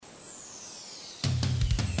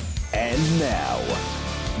And now,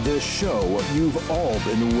 the show you've all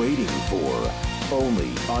been waiting for.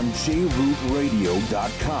 Only on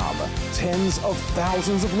JRootRadio.com. Tens of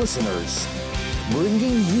thousands of listeners.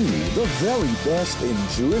 Bringing you the very best in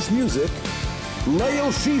Jewish music. Leil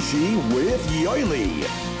Shishi with Yoely.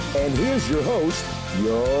 And here's your host,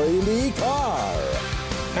 Yoely Carr.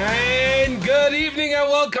 And good evening and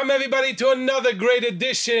welcome everybody to another great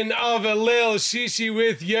edition of Leil Shishi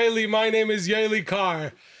with Yoely. My name is Yoely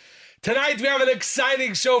Carr. Tonight we have an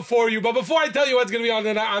exciting show for you, but before I tell you what's going to be on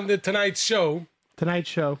the tonight's show,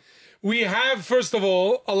 we have, first of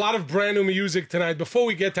all, a lot of brand new music tonight. Before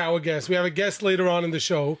we get to our guest, we have a guest later on in the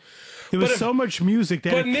show. There was so much music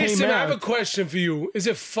that came out. But Nissim, I have a question for you. Is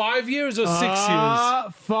it 5 years or 6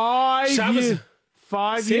 years? 5 years.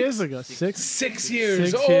 5 years ago. 6 years.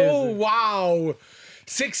 6 Oh, years. wow.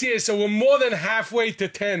 6 years. So we're more than halfway to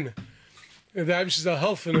 10. That should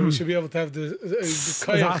help, and we should be able to have the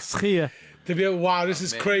koyach to be able. Wow, this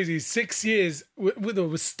is crazy. 6 years.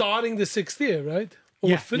 We're starting the 6th year, right? Or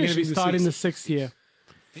Yeah, we're finishing starting the 6th year.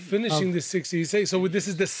 Finishing the 6th year. You say so. This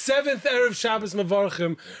is the 7th Erev Shabbos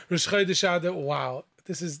Mavarchim Rosh Chodesh Adar. Wow.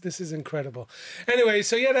 This is incredible. Anyway,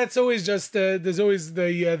 so yeah, that's always just there's always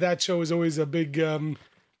that show is always a big a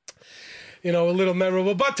little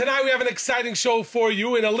memorable. But tonight we have an exciting show for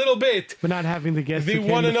you. In a little bit, we're not having the guest. The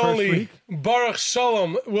one and only Boruch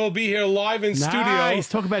Sholom will be here live in studio. Nice.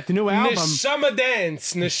 Talk about the new album, Neshama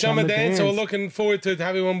Dance. So we're looking forward to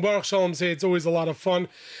having when Boruch Sholom say it's always a lot of fun.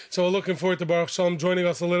 So we're looking forward to Boruch Sholom joining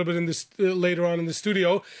us a little bit in this later on in the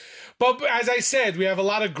studio. But as I said, we have a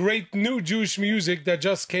lot of great new Jewish music that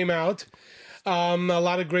just came out. A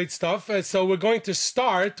lot of great stuff. So we're going to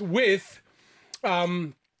start with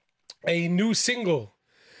a new single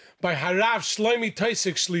by Harav Shlomi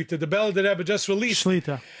Toisik Shlita. The Bell that Rebbe just released.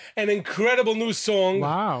 Shlita. An incredible new song.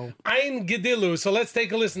 Wow. Ein Gedilu. So let's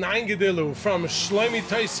take a listen. Ein Gedilu from Shlomi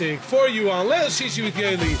Toisik for you on Leil Shishi with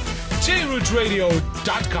Yoely.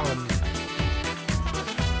 JRootRadio.com.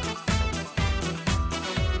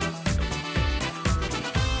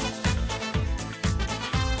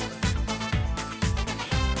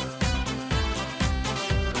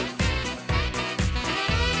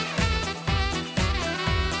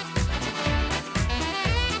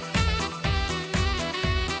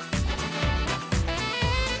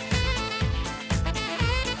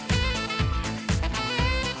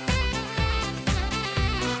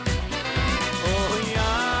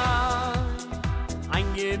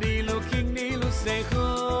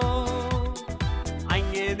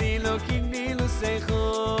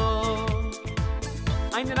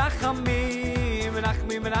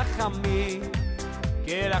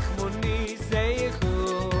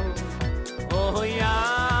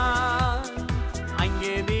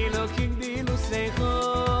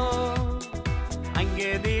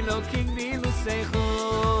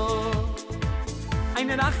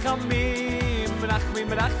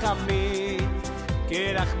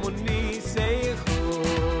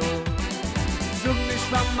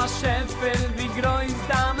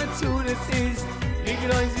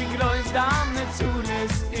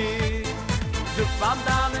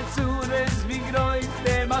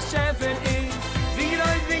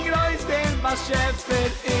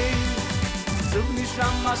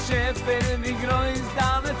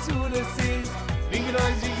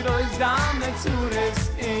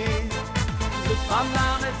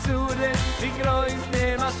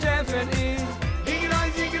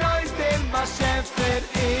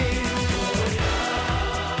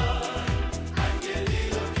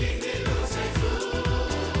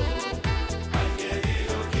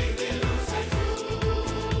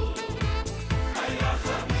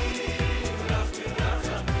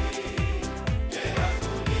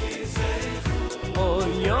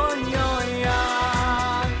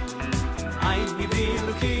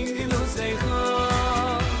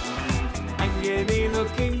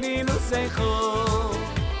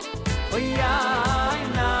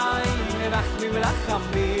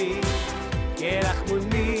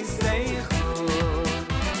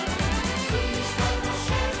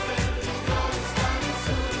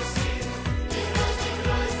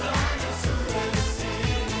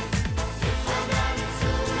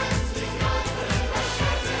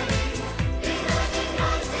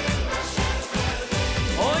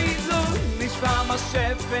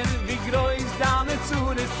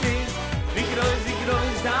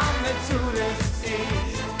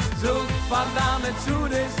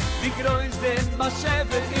 Wie groß denn was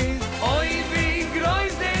Schäfer ist, oi wie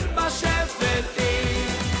groß denn was Schäfer ist.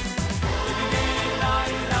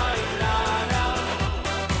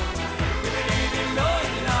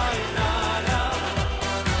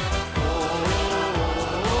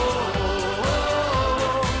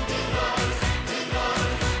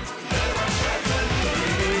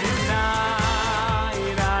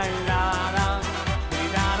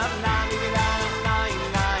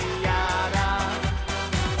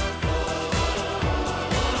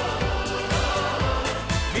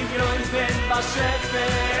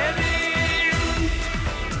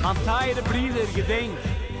 An teire Brüder gedenk,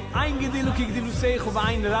 ein Gedilu kik dilu Seichu, wa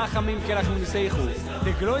ein Rachamim kerachim Seichu.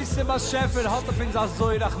 Der größte Baschäfer hat auf uns als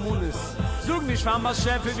Zoi Rachmunis. Sog nicht von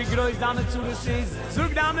Baschäfer, wie groß deine Zures ist.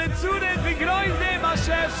 Sog deine Zures, wie groß der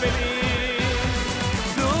Baschäfer ist.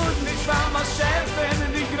 Sog nicht von Baschäfer,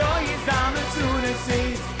 wie groß deine Zures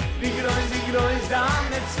ist. Wie groß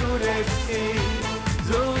deine Zures ist.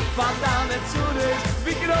 Sog von deine Zures,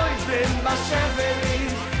 wie groß der Baschäfer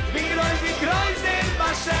ist. Wie groß der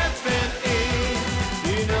Baschäfer ist.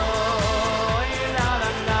 You know, la la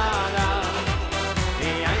la la.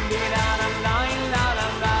 I'm the la la la la la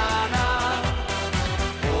la la.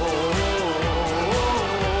 Oh,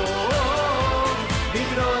 wie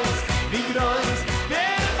groß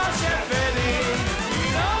der Baschäfer ist. You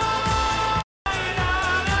know, la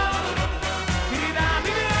la. Di la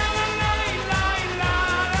di la la la la la.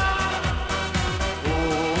 Oh,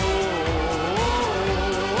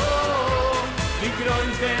 wie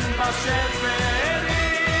groß der Baschäfer ist.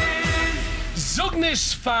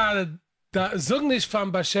 Sog nicht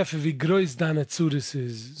von Bashefe, wie groß deine Zures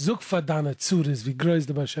ist. Sog von deine Zures, wie groß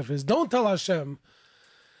der Bashefe ist. Don't tell Hashem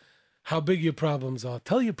how big your problems are.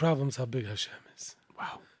 Tell your problems how big Hashem is.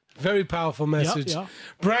 Wow. Very powerful message. Yeah.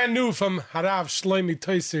 Brand new from Harav Shlomi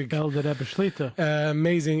Toysig. Belder Rebbe Shlita.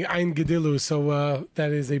 Amazing. Ein Gedilu. So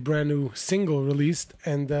that is a brand new single released.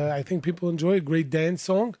 And I think people enjoy a great dance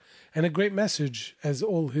song and a great message, as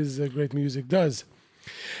all his great music does.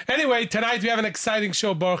 Anyway, tonight we have an exciting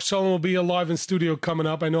show. Boruch Sholom will be alive in studio coming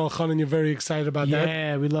up. I know, Elchanan, you're very excited about that.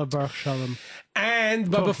 Yeah, we love Boruch Sholom.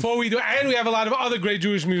 But before we do, and we have a lot of other great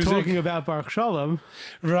Jewish music. Talking about Boruch Sholom.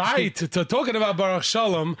 Right. Talking about Boruch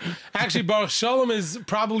Sholom. Actually, Boruch Sholom is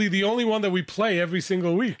probably the only one that we play every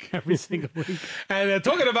single week. Every single week. And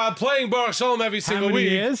talking about playing Boruch Sholom every single How many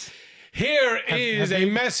week. years? Here is a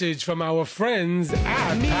message from our friends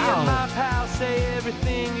at Me PAL. and my pal say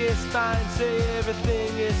everything is fine, say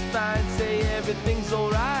everything is fine, say everything's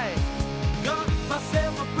alright. Got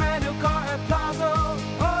myself a brand new car at Plaza,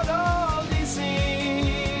 all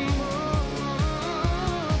leasing.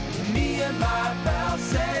 Me and my pal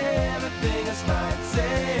say everything is fine,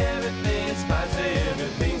 say everything is fine, say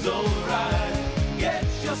everything's alright. Get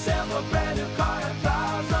yourself a brand new car at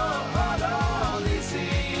Plaza, all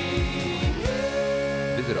leasing.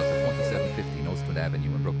 Visit us at 2750 Nostrand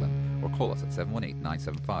Avenue in Brooklyn or call us at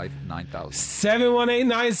 718-975-9000.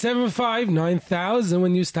 718-975-9000.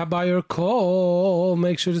 When you stop by or call,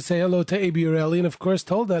 make sure to say hello to A.B. Yoely. And of course,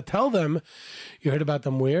 tell them you heard about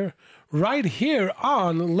them where? Right here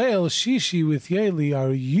on Leil Shishi with Yoely.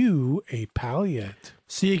 Are you a pal yet?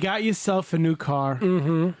 So you got yourself a new car.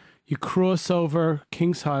 Mm-hmm. You cross over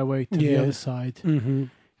King's Highway to the other side. Mm-hmm.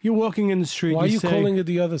 You're walking in the street. Why are you calling it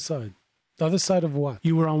the other side? The other side of what?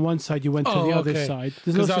 You were on one side, you went to the other side.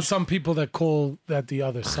 Because there are some people that call that the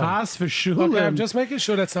other side. Chas v'shulim. Okay, I'm just making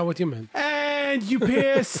sure that's not what you meant. And you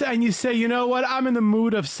pass and you say, you know what, I'm in the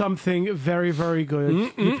mood of something very, very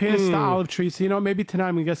good. You pass the olive tree, so you know, maybe tonight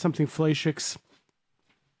I'm going to get something flashix.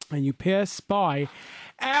 And you pass by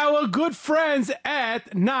our good friends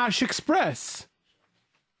at Nash Express.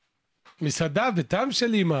 Let's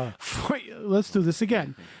do this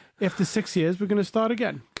again. After 6 years, we're going to start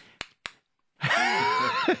again.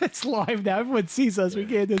 It's live now. Everyone sees us. We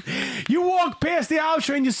can't do it. You walk past the olive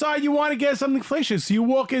tree and you decide you want to get something flashix. So you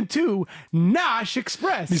walk into Nash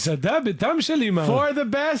Express. For the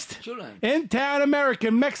best in town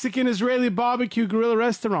American, Mexican, Israeli barbecue grill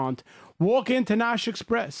restaurant. Walk into Nash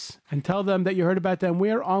Express and tell them that you heard about them.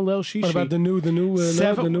 We're on Leil Shishi. What about the new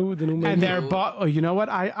and they're you know what?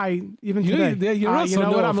 I even today. You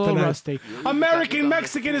know what? I'm a little tonight. rusty. American,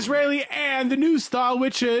 Mexican, Israeli, and the new style,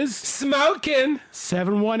 which is smoking.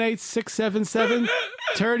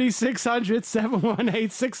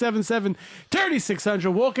 718-677-3600.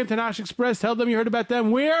 718-677-3600. Walk into Nash Express. Tell them you heard about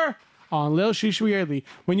them. We're on Leil Shishi Yoely.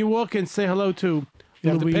 When you walk in, say hello to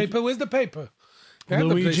You have the paper. Where's the paper?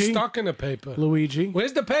 Luigi. Stuck in the paper. Luigi.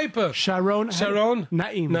 Where's the paper? Sharon.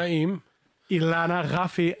 Naim. Ilana.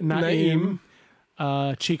 Rafi. Naim.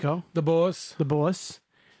 Chico. The boss.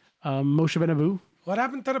 Moshe Ben Abu. What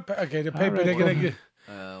happened to the paper? Okay, the paper. Right, They're gonna get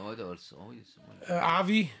What else?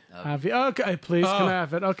 Avi. Okay, please, can I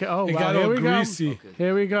have it? Okay, oh, It wow. got Here all we greasy. go.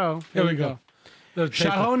 Here we go. Here we go.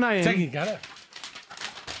 Sharon Naim. Take it, got it.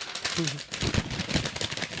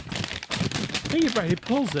 He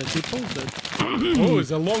pulls it. Oh,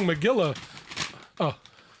 it's a long Megillah. Oh,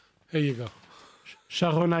 here you go.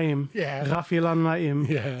 Sharon Naim. Yeah. Rafi Naim.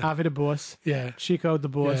 Yeah. Avi the boss. Yeah. Chico the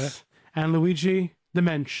boss. And Luigi the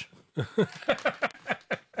mensch.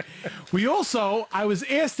 I was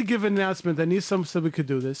asked to give an announcement that Nisam said we could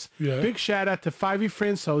do this. Yeah. Big shout out to Fyvie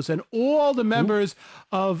Fransos and all the members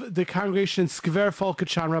of the congregation Skver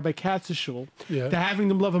Folkechan, Rabbi Katz's shul. Yeah. They're having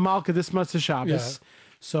them love a malka this month of Shabbos. Yeah.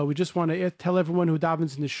 So we just want to tell everyone who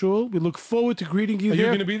davens in the shul. We look forward to greeting you Are there. you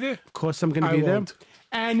going to be there? Of course, I'm going to I be there. won't.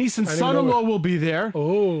 And Nissan's son-in-law will be there.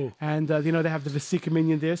 Oh. And, they have the Vesika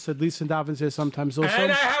minion there, so Lisa davens there sometimes also.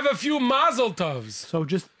 And I have a few mazel tovs. So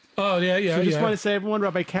just... Oh, yeah. So I just want to say, everyone,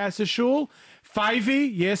 Rabbi Katz's shul,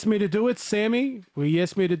 Fyvie, you asked me to do it. Sammy, you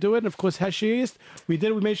asked me to do it. And, of course, Heshi asked. We did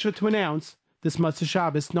it. We made sure to announce this Matzah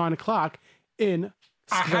Shabbos, 9 o'clock, in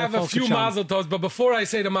I have a few mazel tovs, but before I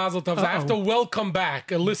say the mazel tovs, I have to welcome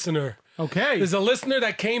back a listener. Okay. There's a listener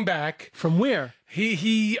that came back. From where?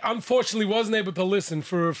 He unfortunately wasn't able to listen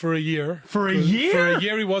for a year. For a year? For a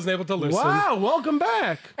year he wasn't able to listen. Wow, welcome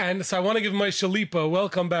back. And so I want to give my Shalipa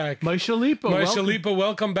welcome back. My Shalipa,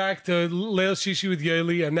 welcome back to Leil Shishi with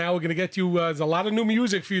Yoely. And now we're going to get you, there's a lot of new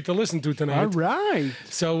music for you to listen to tonight. All right.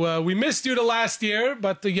 So we missed you the last year,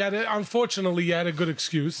 but unfortunately you had a good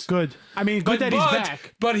excuse. Good. I mean, good that he's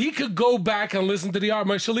back. But he could go back and listen to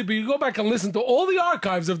my Shalipa, you go back and listen to all the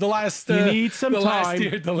archives of the last You need some time. last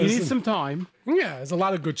year to listen. You need some time. Yeah, there's a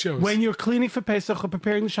lot of good shows. When you're cleaning for Pesach or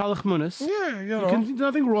preparing the Shalach Munas. Yeah,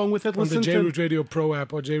 nothing wrong with it. On Listen the JRoot Radio Pro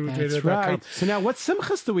app or JRoot Radio.com. That's right. So now, what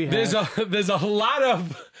simchas do we have? There's a lot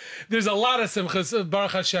of simchas,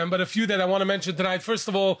 Baruch Hashem, but a few that I want to mention tonight. First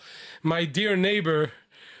of all, my dear neighbor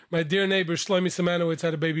Shlomi Semanowitz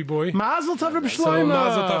had a baby boy. Mazel tov, Reb So Shlomo.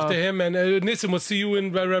 mazel tov to him. And Nissim, we'll see you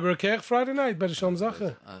in Rebbe Kerch Friday night. Better Shalom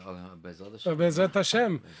Zache. Bezrat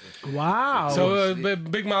Hashem. Wow. So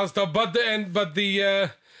big mazel tov. But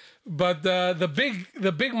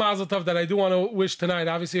the big mazel tov that I do want to wish tonight,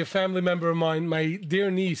 obviously a family member of mine, my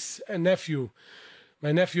dear niece and nephew,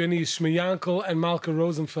 my nephew and niece, Shmi Yankel and Malka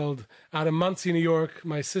Rosenfeld, out of Monsey, New York.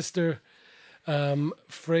 My sister,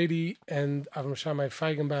 Frady and Avram Shammai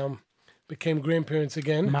Feigenbaum became grandparents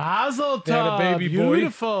again. Mazel tov. They had a baby boy.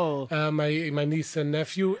 Beautiful. My niece and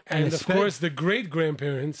nephew, and of course the great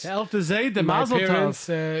grandparents. Elfte Zayde, My Mazel parents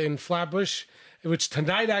tov. In Flatbush, which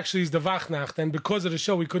tonight actually is the Wachnacht, and because of the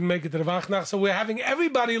show we couldn't make it to the Wachnacht, so we're having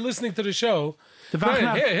everybody listening to the show. The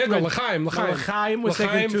Wachnacht. Here go L'chaim.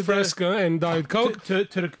 L'chaim, Fresca, and Diet Coke. To the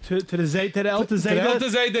Zayde, to the Elfte Zayde. To the Elfte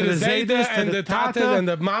Zayde, the Zayde, and the Tata, and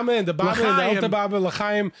the Mama, and the Baba, and the Elfte Baba,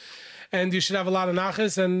 L'chaim. And you should have a lot of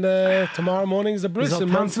nachas, and tomorrow morning is the bris in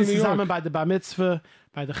Monsey, New York. By the Bar Mitzvah,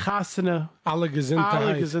 by the Chasana. Alle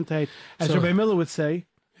Gesundheit. As Rabbi Miller would say,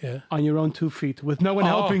 on your own 2 feet, with no one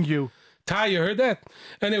helping you. Ty, you heard that?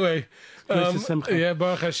 Anyway,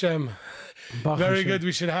 Baruch Hashem. Very good.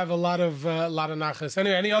 We should have a lot of nachas.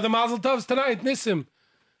 Anyway, any other mazel tovs tonight? Nissim,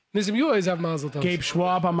 you always have mazel tovs. Gabe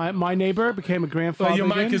Schwab, my neighbor, became a grandfather. Your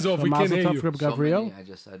mic is off. We can't hear you. Gabriel.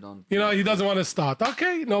 I don't. He doesn't want to start.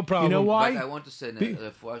 Okay, no problem. You know why? But I want to say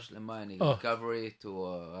refuah shlema and recovery to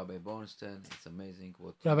Rabbi Bornstein. It's amazing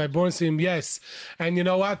what Rabbi Bornstein, yes. And you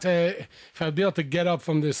know what? If I'd be able to get up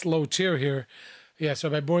from this low chair here. Yes,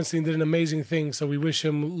 Rabbi Bornstein did an amazing thing, so we wish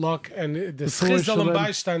him luck and the Schizdel and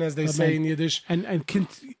Beistein, as they say in Yiddish. And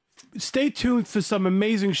stay tuned for some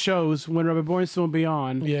amazing shows when Rabbi Bornstein will be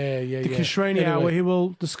on. The Kishreni Hour, he will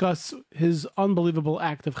discuss his unbelievable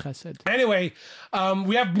act of chesed. Anyway,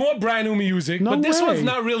 we have more brand new music, but this one's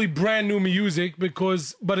not really brand new music but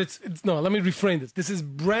it's let me reframe this. This is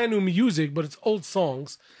brand new music, but it's old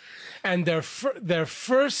songs, and their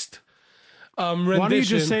first rendition. Why don't you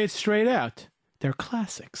just say it straight out? They're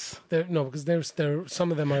classics. Because they're some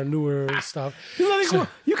of them are newer stuff.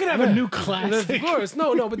 You can have a new classic. Of course.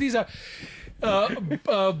 No, but these are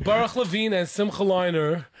Baruch Levine and Simcha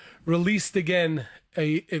Leiner released again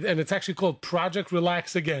and it's actually called Project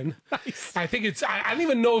Relax Again. Nice. I think I don't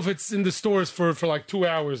even know if it's in the stores for like 2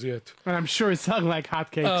 hours yet. And I'm sure it's selling like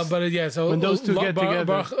hotcakes. But so when those two get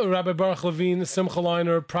together. Rabbi Baruch Levine, Simcha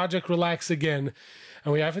Leiner, Project Relax Again.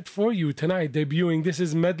 And we have it for you tonight, debuting. This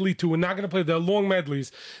is Medley 2. We're not going to play the long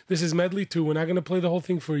medleys. This is Medley 2. We're not going to play the whole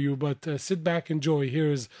thing for you, but sit back, enjoy.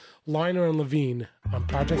 Here is Leiner and Levine on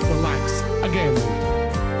Project Relax Again.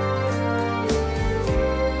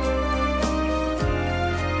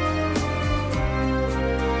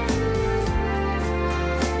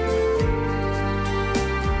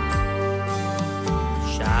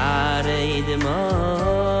 Sharei de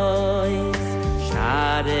mois,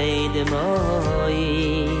 Sharei de mois,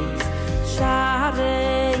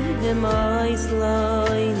 Sharei de mois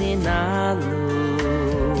loine nalu.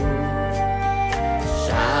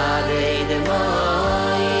 Sharei de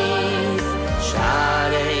mois,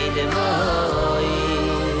 Sharei de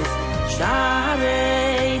mois,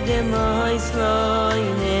 Sharei de mois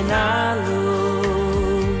loine nalu.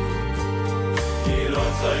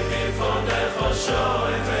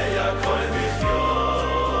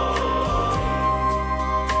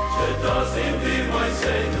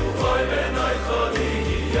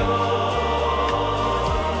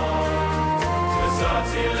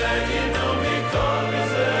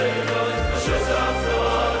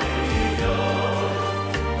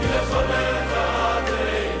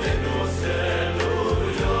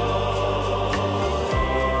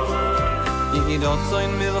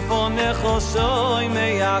 Yirotzoin milfonecho shoy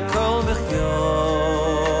meyakol v'chyois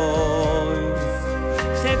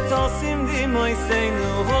Shetosim dimoiseinu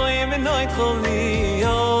hoy v'noit choliois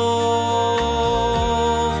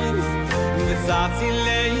V'tzatzi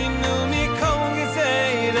leinu mikol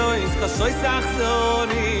gizeirois Kashoy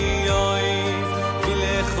sachzoriois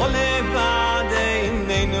V'lechol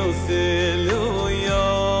levadeinu siluyois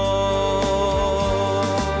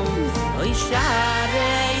Oy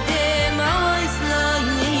sharei demois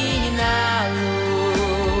loyni nalu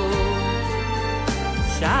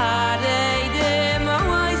Sharei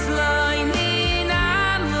demois loyni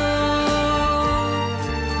nalu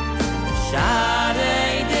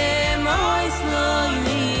Sharei demois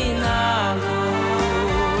loyni nalu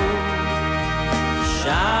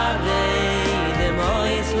Sharei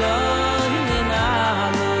demois loyni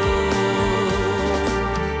nalu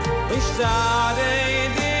Oy sharei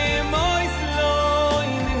demois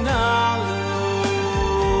loyni nalu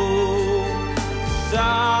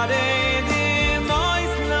Sharei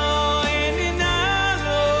demois loyni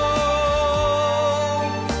nalu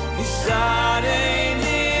Sharei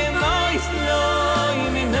demois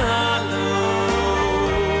loyni nalu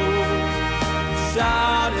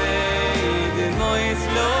Sharei demois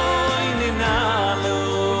loyni nalu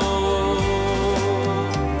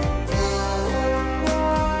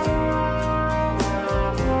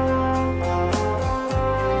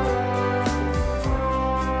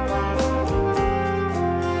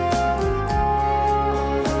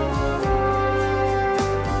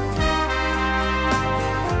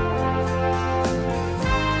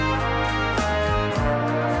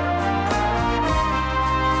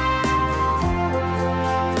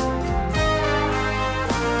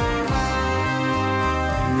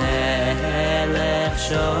Melech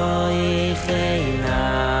shoy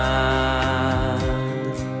cheinad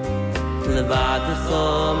Levadcho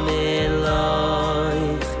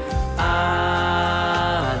miloich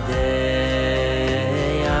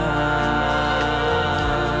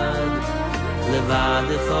adeyad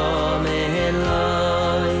Levadcho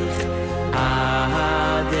miloich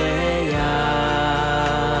adeyad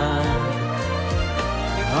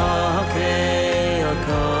Okay,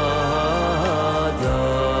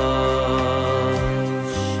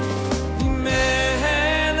 Kodosh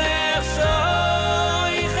Melech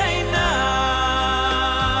shoy cheinam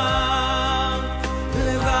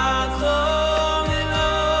Levadcho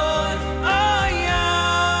miloich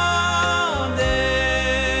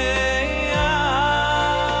adeyad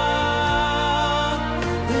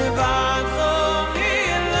Levadcho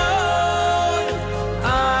miloich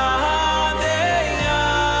adeyad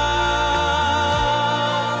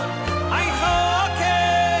Ay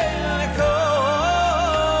chokel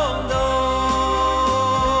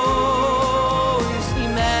kodosh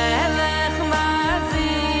Melech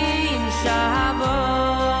mazin shavo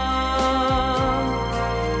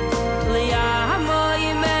Liamoy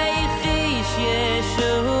meichish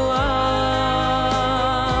Yeshua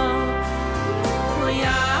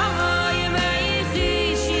Liamoy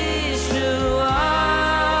meichish Yeshua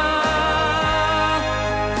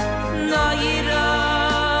Noyira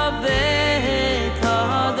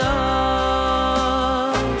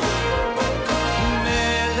v'kadosh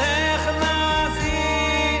Melech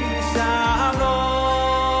mazin shalom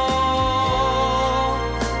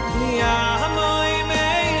Yamoy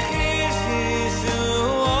meichish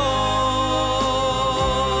Yeshua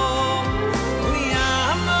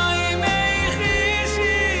Yamoy meichish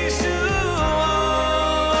Yeshua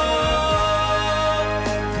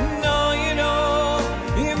No you know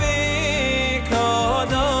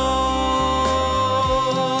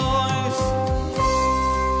v'kadosh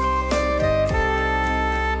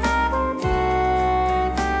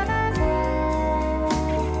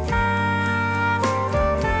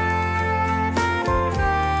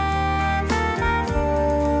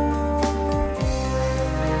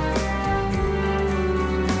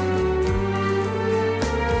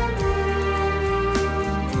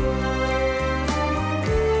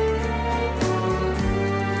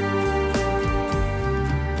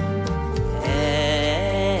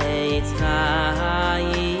Eitz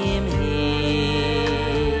Chaim hi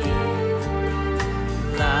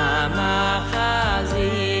Lama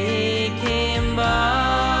chazikim ba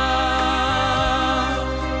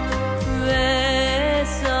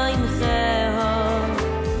V'soimcheho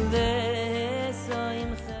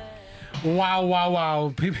V'soimcheho Wow, wow,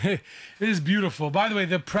 wow. It is beautiful. By the way,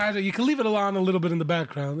 the project, you can leave it on a little bit in the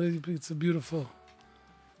background. It's a beautiful.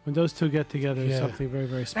 When those two get together, it's Yeah. something very,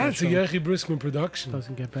 very And it's a special. Yoely Briskman production.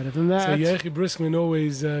 Doesn't get better than So that. Yoely Briskman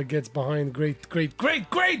always gets behind great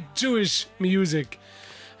Jewish music.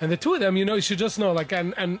 And the two of them, you should just know, like,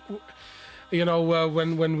 and you know,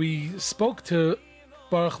 when we spoke to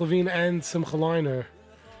Baruch Levine and Simcha Leiner,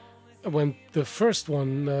 when the first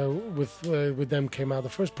one with them came out, the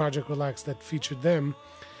first Project Relax that featured them,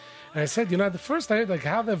 and I said, you know, the first I heard like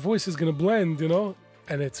how their voice is going to blend, you know,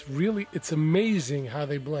 and it's amazing how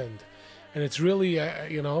they blend, and it's really,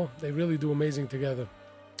 you know, they really do amazing together.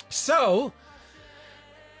 So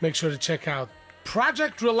make sure to check out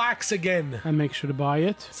Project Relax again, and make sure to buy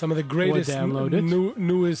it. Some of the greatest, download it.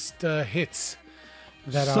 newest hits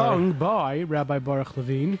that sung by Rabbi Baruch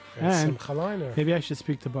Levine and Simcha Leiner. Maybe I should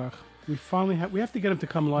speak to Baruch. We finally we have to get him to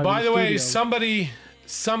come live. By in the way, studio.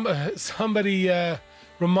 somebody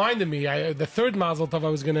reminded me. The third Mazel Tov I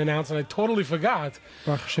was going to announce, and I totally forgot.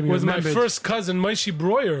 Was my first cousin Moshe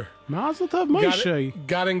Breuer. Mazel Tov, Moshe.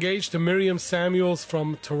 Got engaged to Miriam Samuels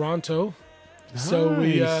from Toronto. Nice. So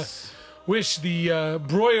we wish the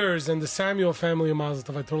Breuers and the Samuel family a Mazel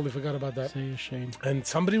Tov. I totally forgot about that. Say a shame. And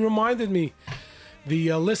somebody reminded me.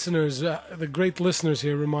 The listeners, the great listeners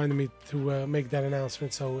here reminded me to make that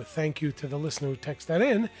announcement. So thank you to the listener who texted that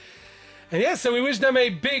in. And yes, and we wish them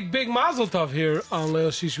a big, big Mazel Tov here on Leil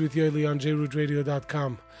Shishi with Yoely on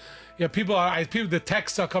JRootRadio.com. Yeah, the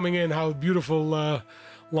texts are coming in, how beautiful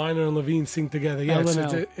Leiner and Levine sing together. Yeah,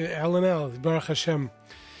 LNL, Baruch Hashem.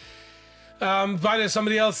 By the way,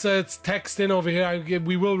 somebody else text in over here.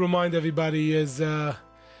 We will remind everybody is...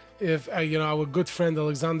 if you know, our good friend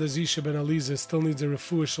Alexander Zisha Ben Aliza still needs a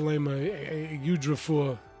refuah shalem, a huge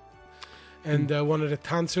refuah, and one of the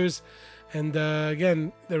dancers, and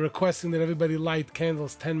again they're requesting that everybody light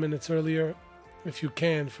candles 10 minutes earlier, if you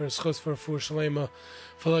can, for a schos for refuah shalem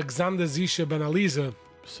for Alexander Zisha Ben Aliza.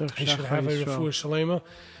 So he should have a refuah shalem,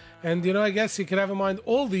 and you know, I guess you could have in mind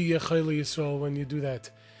all the Chayli Yisrael when you do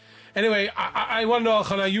that. Anyway, I want to know,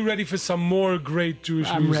 Alchan, are you ready for some more great Jewish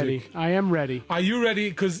music? I'm ready. I am ready. Are you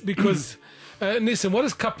ready? Because Nissen, what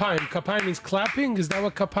is kapayim? Kapayim means clapping. Is that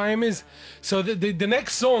what kapayim is? So the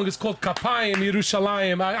next song is called Kapayim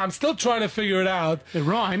Yerushalayim. I'm still trying to figure it out. It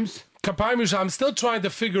rhymes. Kapayim Yerushalayim. I'm still trying to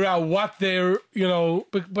figure out what they're, you know,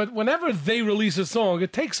 but whenever they release a song,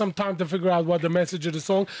 it takes some time to figure out what the message of the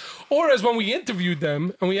song, or as when we interviewed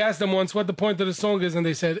them and we asked them once what the point of the song is, and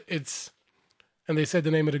they said and they said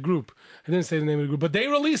the name of the group. I didn't say the name of the group, but they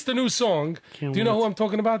released a new song. Do you know who I'm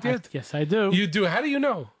talking about yet? Yes, I do. You do. How do you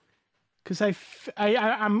know? Because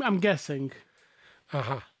I'm guessing.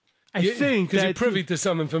 I think because you're privy to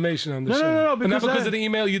some information on the show. No, but not because of the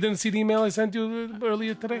email. You didn't see the email I sent you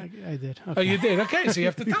earlier today. I did. Okay. Oh, you did. Okay, so you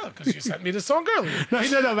have to tell it because you sent me the song earlier. No,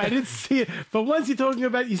 I didn't see it. But once you're talking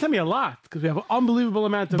about, you sent me a lot because we have an unbelievable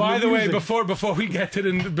amount of. By the way, music. before we get to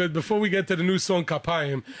the new song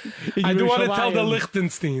Kapayim, I do want to tell the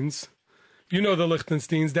Lichtensteins. You know the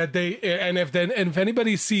Lichtensteins that they and if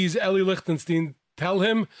anybody sees Eli Lichtenstein, tell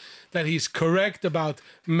him that he's correct about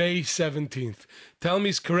May 17th. Tell him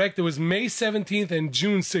he's correct. It was May 17th and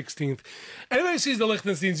June 16th. Anybody sees the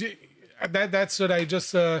Lichtensteins, that's what I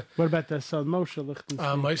just... what about their son, Moshe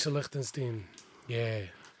Lichtenstein? Moshe Lichtenstein. Yeah.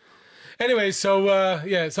 Anyway, so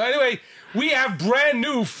anyway, we have brand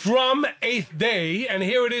new from 8th Day, and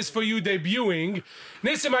here it is for you debuting.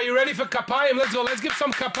 Nissim, are you ready for Kapayim? Let's go. Let's give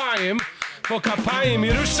some Kapayim for Kapayim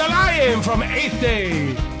Yerushalayim from 8th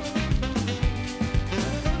Day.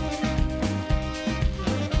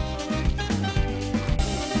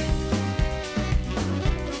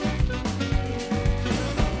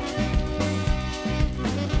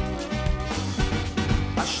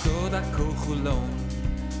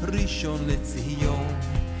 ראשון לציון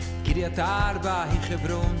קריית ארבע היא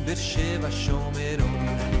חברון באר שבע שומרון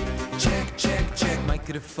צ'ק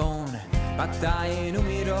מיקרופון בתיין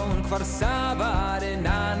ומירון כפר סבא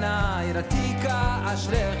רעננה עיר עתיקה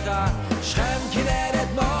אשריך שכם כנרת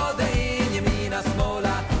מודיעין ימינה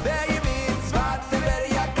שמאלה בימין צפת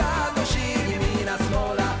טבריה קדושים ימינה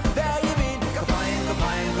שמאלה בימין כפיים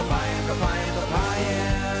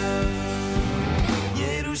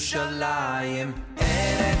ירושלים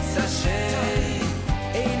ארץ השם,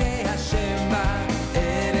 עיני השם בה,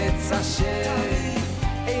 ארץ השם,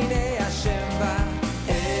 עיני השם בה,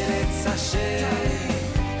 ארץ השם,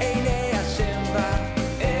 עיני השם בה,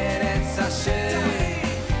 ארץ השם,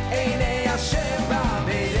 עיני השם בה,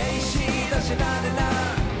 בראשית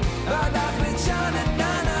השננה, ודחלית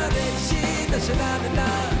שננה, ראשית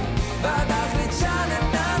השננה, ודחלית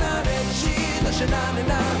שננה, ראשית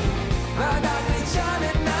השננה, ודחלית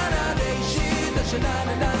שננה, ראשית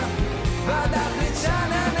השננה, ודחלית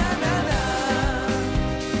שננה.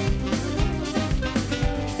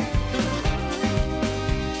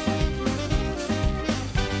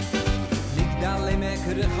 מגדל עמק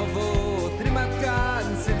רחובות, רמת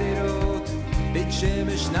גן שדרות, בית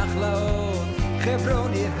שמש נחלאות,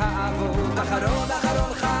 חברון עיר האבות,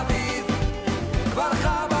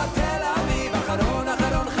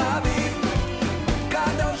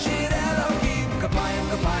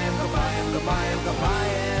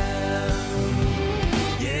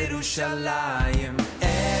 Yerushalayim,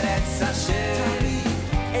 Eretz Hashem,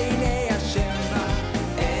 Einei Hashem ba,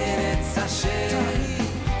 Eretz Hashem,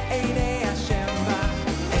 Einei Hashem ba,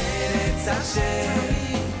 Eretz Hashem,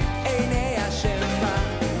 Einei Hashem ba,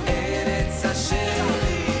 Eretz Hashem,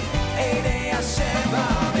 Einei Hashem ba,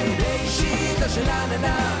 Bereishit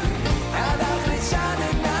Hashanana, Adach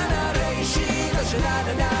Lishanana, Reishit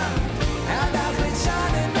Hashanana, Adach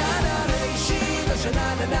Lishanana, Reishit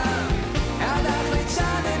Hashanana, Adach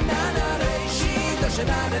Lishanana, Reishit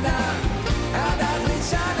Hashanana, Adach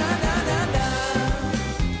Lishanana.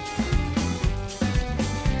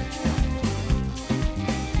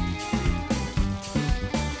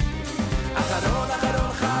 Acharon,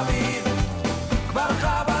 Acharon Chaviv, Kbar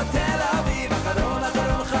Chava Tel Aviv, Acharon,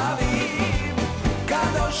 Acharon Chaviv,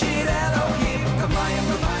 Kadosh Shir Elohim, Kavayim,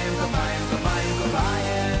 Kavayim, Kavayim, Kavayim,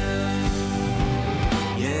 Kavayim.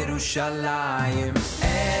 Yerushalayim,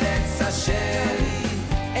 Eretz Hashem,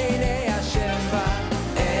 Einei Hashem ba,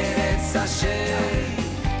 Eretz Hashem,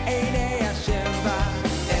 Einei Hashem ba,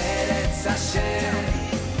 Eretz Hashem,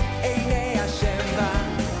 Einei Hashem ba,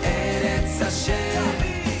 Eretz Hashem,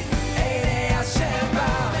 Einei Hashem ba,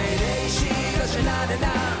 Reishit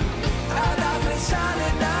Hashanana, Adach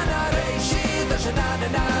Lishanana, Reishit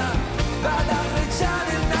Hashanana, Adach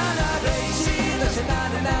Lishanana, Reishit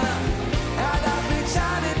Hashanana, Adach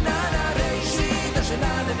Lishanana, Reishit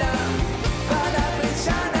Hashanana, Adach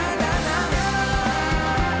Lishanana.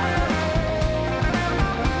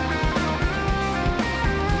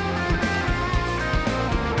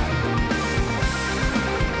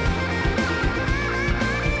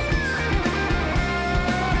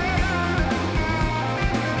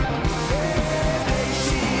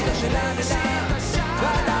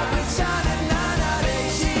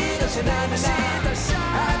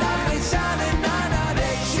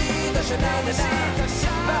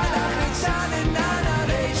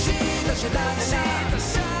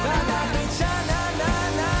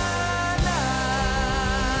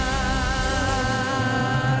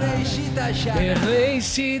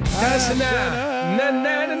 Bereshit Hashana, na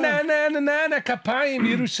na na na na na na na, Kapayim,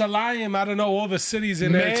 Yerushalayim. I don't know all the cities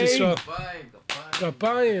in Eretz Yisrael.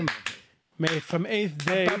 Kapayim. May from 8th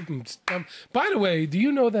day. By the way, do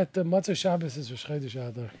you know that the Matzah Shabbos is Rosh Chodesh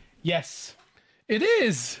Adar? Yes. It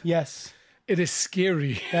is. Yes. It is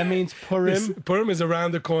scary. That means Purim. Purim is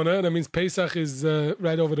around the corner. That means Pesach is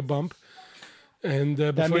right over the bump. And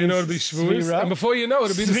before you know, it'll be Shavuos. Svira. And before you know,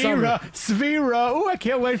 it'll be the summer. Svira. Oh, I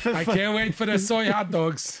can't wait for. I can't wait for the soy hot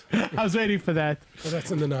dogs. I was waiting for that. Well, that's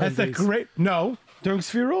in the 90s. That's a great. No, during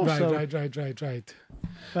Svira also. Right.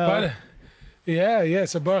 Well, But, yeah.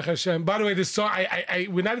 So Baruch Hashem. By the way, this song,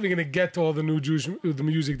 we're not even going to get to all the new the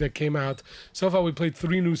music that came out. So far, we played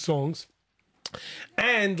 3 new songs.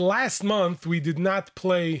 And last month, we did not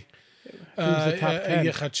play the top 10.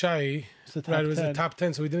 Yechachai. Right, it was the top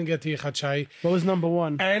 10, so we didn't get to Yechachai. what was number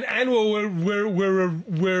 1? And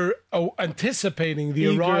we're anticipating the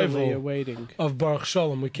Eagerly arrival awaiting. of Boruch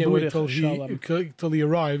Sholom. We can't wait till he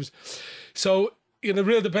arrives. So it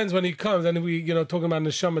really depends when he comes, and we talking about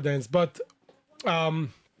Neshama dance. But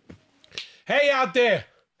hey out there,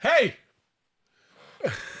 hey.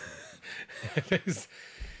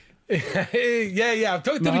 yeah. I'm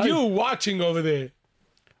talking to you watching over there.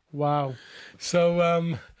 Wow.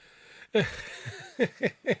 So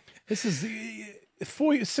This is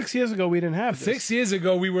 6 years ago. We didn't have this. 6 years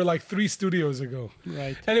ago, we were like 3 studios ago.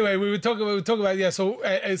 Right. Anyway, we would talk about yeah. So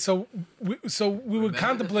we were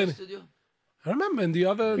contemplating. I remember in the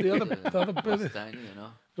other It was tiny, you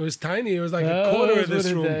know. It was tiny. It was like a quarter of this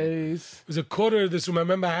room. Days. It was a quarter of this room. I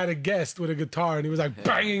remember I had a guest with a guitar, and he was like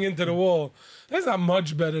banging into the wall. That's not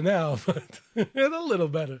much better now, but it's a little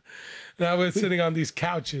better. Now we're sitting on these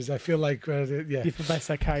couches. I feel like, yeah. Even by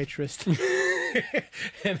psychiatrist.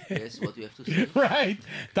 Yes, what you have to say. Right.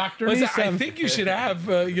 Dr. I Nissan. think you should have,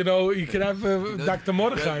 you could have Dr.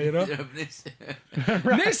 Mordechai,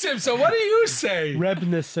 Nissim, so what do you say? Reb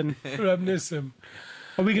Nissan. Reb Nissim.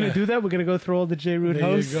 Are we going to do that? We're going to go through all the JRoot There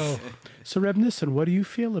hosts? you go. So, Reb Nissan, what do you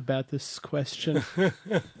feel about this question? And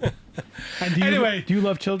Anyway. do you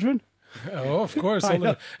love children? Oh, of course. I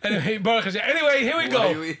know. Anyway, Baruch Hashem. Anyway, here we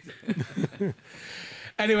go.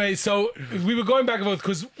 Anyway, so we were going back and forth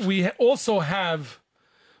because we also have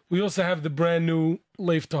the brand new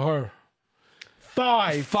Leif Tahar.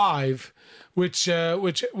 Five. Which so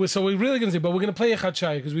we're really going to see, but we're going to play Echad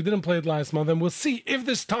Shai because we didn't play it last month, and we'll see if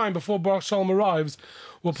this time before Baruch Sholom arrives,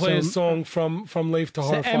 we'll play a song from Leif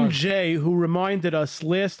Tahar. So MJ, who reminded us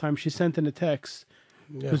last time, she sent in a text,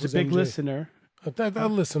 who's a big MJ? Listener. I'll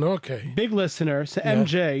listen, okay. Big listener. So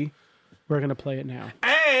MJ, we're going to play it now.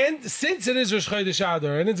 And since it is Rosh Chodesh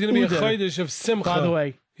Adar, and it's going to be a Chodesh of Simcha. By the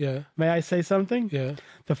way, Yeah. May I say something? Yeah.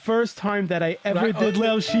 The first time that I ever Right, did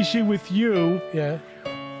Leil Shishi with you, Yeah.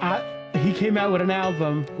 he came out with an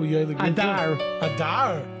album. Who Yoely Greenfield?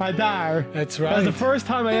 Adar. Adar. That's right. That was the first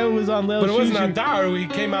time I ever was on Leil Shishi. But it wasn't Adar. We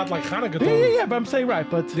came out like Hanukkah. Yeah, but I'm saying right.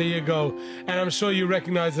 But there you go. And I'm sure you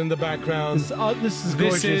recognize in the background. This is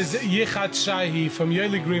gorgeous. This is Yichat Shahi from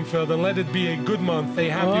Yoely Greenfield. And let it be a good month, a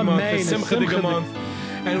happy month, a Simcha Diga month.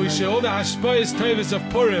 And we should all the Hashpayas Tovas of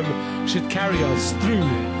Purim should carry us through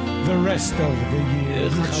the rest of the year.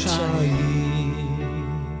 Yichat Shahi.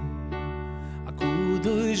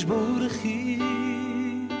 Akudosh Boruchi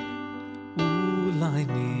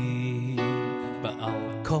Ulayni Ba'al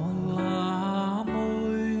Kol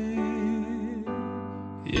Amoy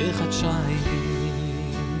Yichat Shahi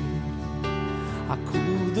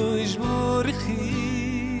Akudosh Boruchi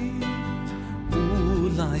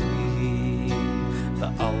Ulayni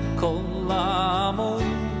Ba'al Kol Amoy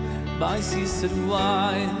Ba'is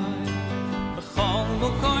Yisruay B'chol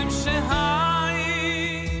Mokoim Shehai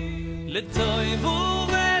L'toivu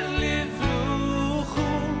ve'livruchu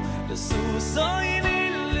L'susoyni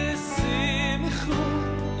l'simchu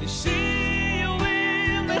L'shiyu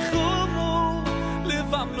v'mechumu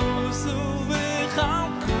L'vamnusu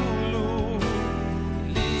v'chalkulu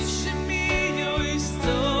L'shemiyu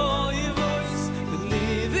yistoyvois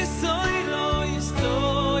L'livisoylo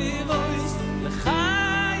yistoyvois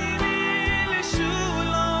L'chayim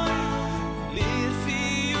l'shuloi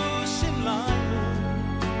L'irfiyu shelaymu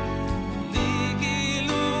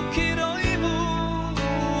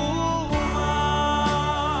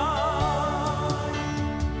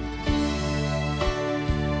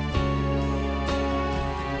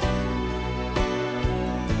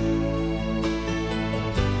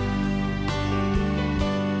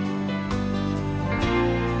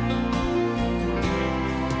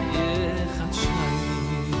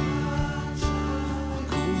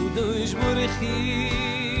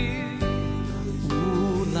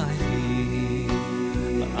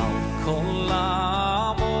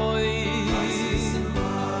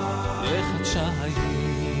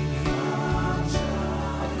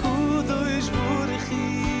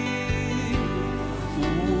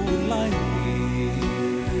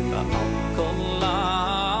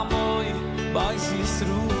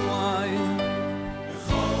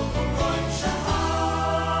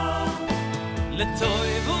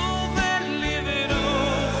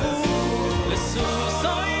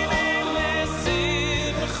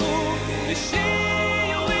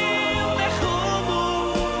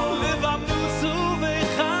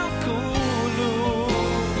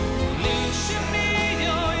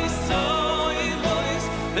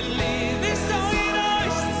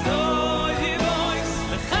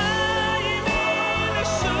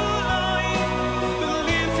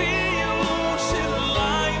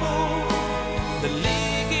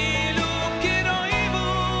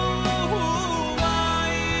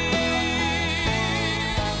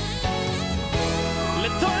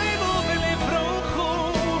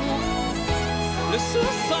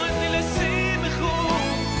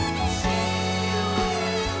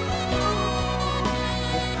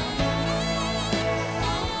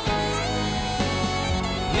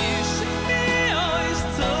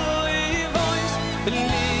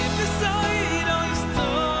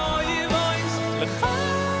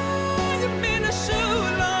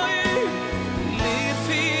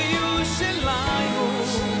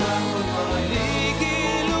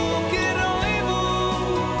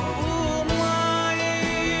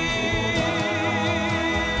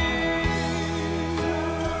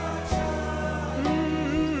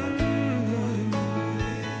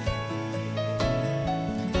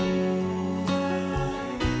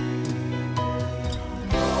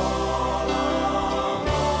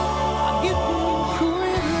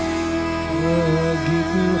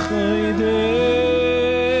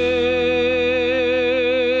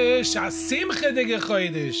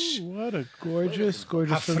What a gorgeous,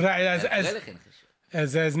 gorgeous.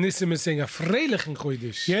 As Nissim is saying, a freilichen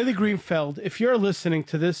chodesh. Yoely Greenfield, if you're listening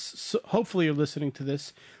to this, hopefully you're listening to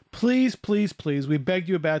this, please, please, please, we begged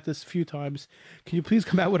you about this a few times. Can you please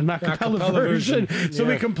come out with an acapella version so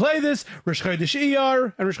we can play this? Rosh Chodesh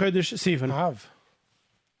Iyar and Rosh Chodesh Sivan. Av.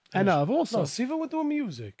 And Av also. No, Sivan would do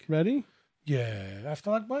music. Ready? Yeah, after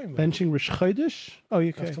like mine. Benching Rosh Chodesh? Oh,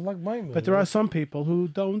 you can. After like mine. But there are some people who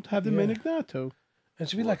don't have the Menignato. It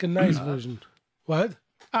should be like a nice version. What?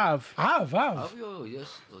 Av.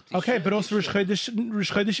 Yes. Okay, but also Rosh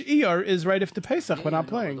Chodesh Iyar is right after Pesach. We're not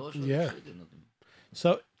playing. Yeah.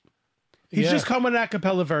 So he's just coming an a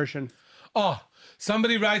cappella version. Oh,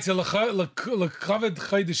 Somebody writes, "Lekaved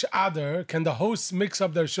Chodesh Adar, can the hosts mix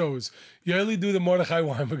up their shows? Yoely do the Mordechai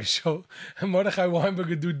Weinberger show, and Mordechai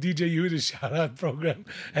Weinberger do DJ Yehuda's shout-out program,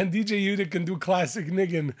 and DJ Yehuda can do classic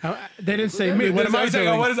niggin." They didn't say me. What am I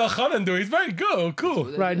doing? What does Elchanan do? He's very good, cool.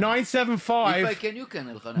 Right, 975. If I can, you can,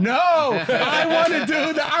 Elchanan. No, I want to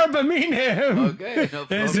do the Arba Minim. Okay, no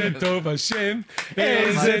problem. Is it Tov Hashem?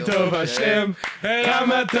 Is it Tov Hashem?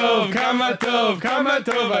 Kama Tov, Kama Tov, Kama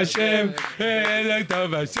Tov Hashem.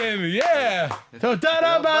 Tov Hashem, yeah. תודה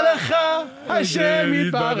רבה לך, השם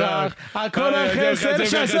יתברך, על כל החסד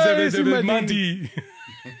שעשה מדהים.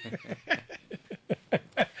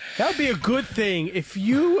 That would be a good thing if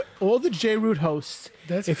you, all the JRoot hosts,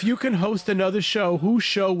 if you can host another show, whose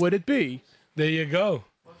show would it be? There you go.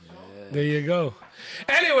 There you go.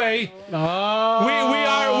 Anyway, we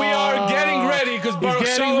are getting ready because Boruch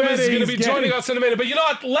Sholom is going to be joining us in a minute. But you know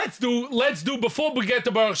what? Let's do before we get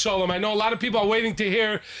to Boruch Sholom. I know a lot of people are waiting to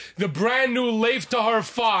hear the brand new Leif Tahor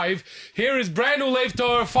 5. Here is brand new Leif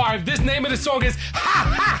Tahor 5. This name of the song is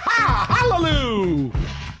Ha Ha Ha Hallelujah.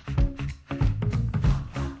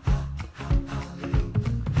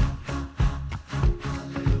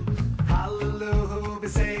 Hallelujah,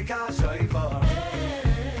 b'seika shoyfar.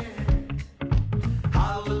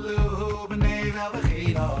 Hallelujah, b'nei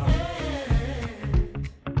v'chidar.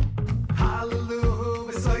 Hallelujah,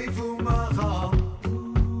 b'soifu machal.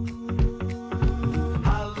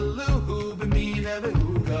 Hallelujah, b'mina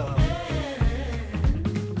v'huga.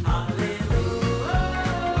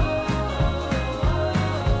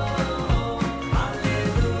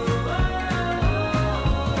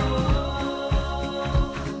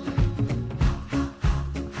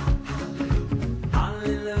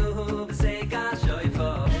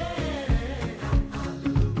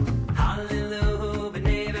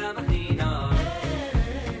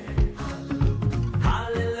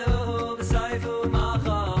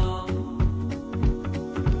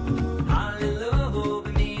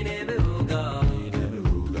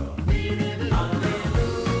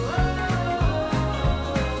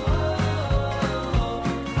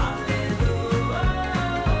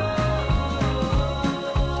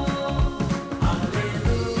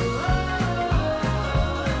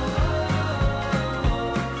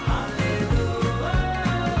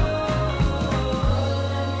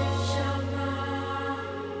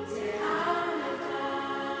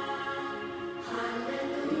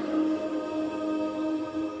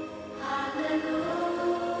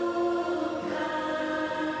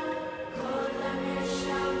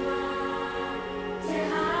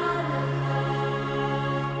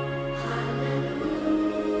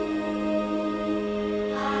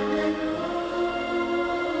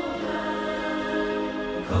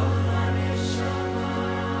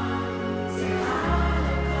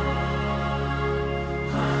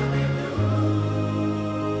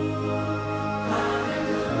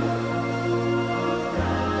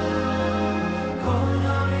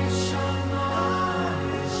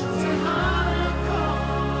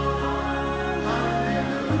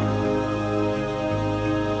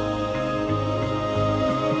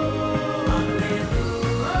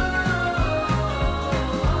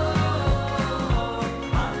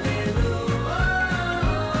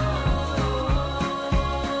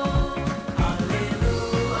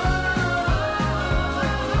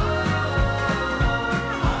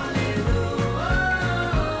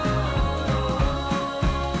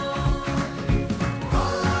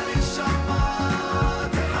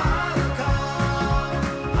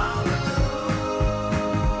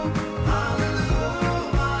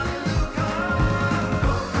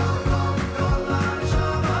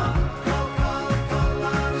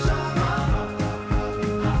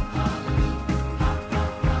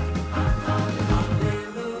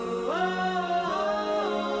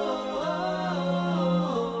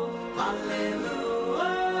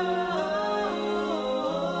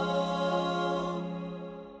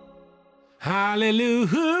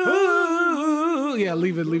 Hallelujah. Yeah,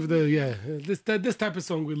 leave it. Yeah, this type of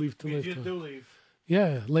song we leave to Leif. You do leave.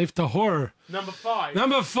 Yeah, Leif Tahor. Number 5.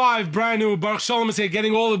 Number 5, brand new. Baruch Sholom is here,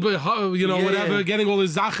 getting all the, whatever, getting all the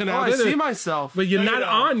Zachen out. I see myself. But you're not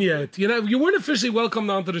on yet. You weren't officially welcomed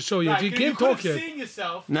onto the show yet. You can't talk yet. Seen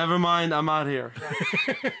yourself. Never mind, I'm out here.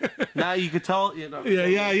 Now you could tell,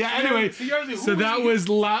 Yeah. Anyway, so that was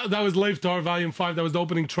Leif Tahor Volume 5. That was the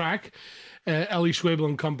opening track. Eli Schwebel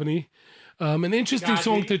and Company. An interesting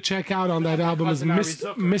song to check out on that album is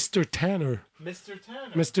Mr. Tanner.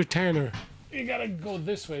 Mr. Tanner. You gotta go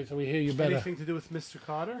this way so we hear you better. Anything to do with Mr.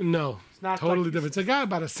 Carter? No, It's not totally like different. It's a guy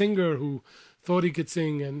about a singer who thought he could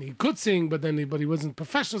sing, and he could sing, but he wasn't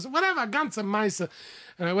professional. So whatever, ganze Meise,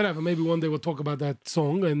 and whatever. Maybe one day we'll talk about that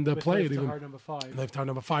song and play it. Even number 5. Lifetime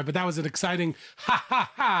number 5. But that was an exciting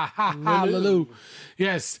hallelujah.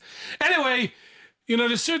 Yes. Anyway,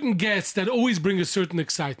 there's certain guests that always bring a certain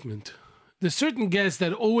excitement. There's certain guests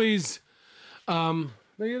that always, I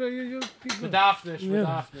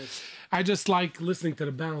just like listening to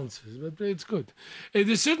the balances, but it's good.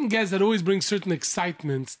 There's certain guests that always bring certain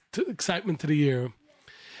excitement to the year,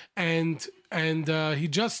 and he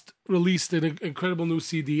just released an incredible new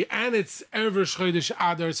CD, and it's Erev Chodesh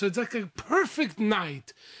Adar, so it's like a perfect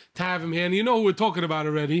night to have him here. And you know who we're talking about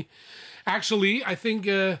already. Actually, I think,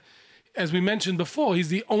 as we mentioned before, he's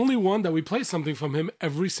the only one that we play something from him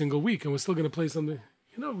every single week, and we're still going to play something.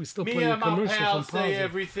 We still play a commercial from say Plaza.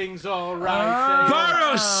 everything's all right.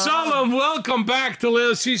 Boruch Sholom, welcome back to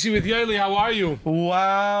Leil Shishi with Yoely. How are you?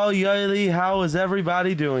 Wow, Yoely, how is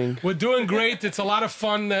everybody doing? We're doing great. It's a lot of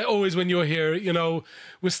fun always when you're here.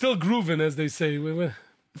 We're still grooving, as they say.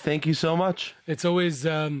 Thank you so much. It's always,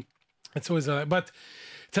 but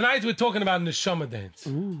tonight we're talking about Neshama Dance.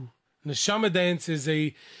 Ooh. Neshama Dance is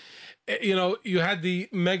you had the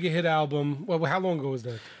mega hit album. Well, how long ago was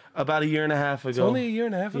that? About a year and a half ago. It's only a year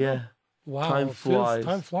and a half ago? Yeah. Wow. Time flies.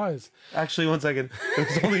 Time flies. Actually, 1 second. It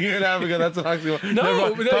was only a year and a half ago. That's actually what. No,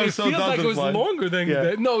 it feels so like it was longer than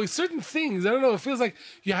that. No, certain things. I don't know. It feels like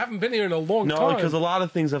you haven't been here in a long time. No, because a lot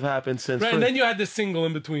of things have happened since. Right, and then you had the single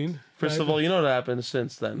in between. First of all, you know what happened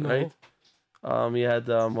since then, No. right? You had,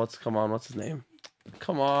 what's his name?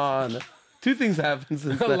 Come on. 2 things happened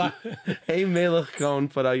since then. Hey, Melech Cohen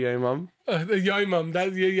put out Yoymam. The Yoymam,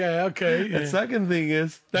 okay. The second thing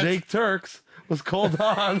is, Jake Turks was called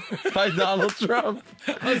on by Donald Trump.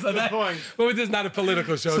 Well, this is not a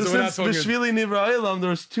political show, so we're not since talking... B'Shvili Nivra Olam,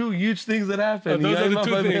 there's 2 huge things that happened. those are the Yoymam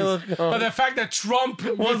 2 by things. Melech Cohen. But the fact that Trump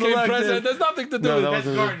Was became elected. president, there's nothing to do No, with that it.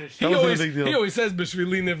 wasn't garnish. that wasn't a big deal. He always says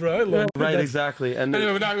B'Shvili Nivra Olam. Right, exactly. And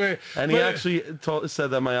Anyway, he actually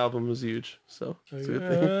said that my album was huge. So it's a good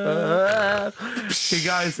thing. Hey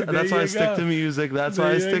guys, that's why I stick to music. That's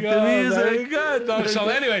why I stick to music. Very good. So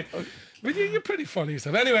anyway, but you're pretty funny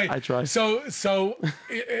stuff. Anyway, I try. So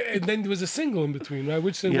and then there was a single in between, right?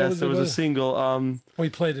 Which single Yes, was there was a single. We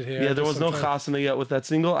played it here. Yeah, there was no sometime. chasana yet with that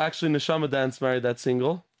single. Actually, Neshama Dance married that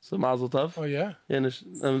single. So Mazel Tov. Oh yeah. Yeah,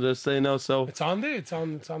 I'm just saying no. So It's on there. It's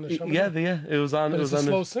on the show. yeah, it was on. But It it's was a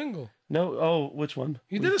on. slow single. No, which one?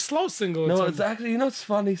 You did a slow single. No, it's actually. It's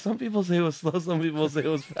funny. Some people say it was slow. Some people say it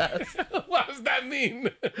was fast. What does that mean?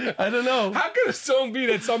 I don't know. How can a song be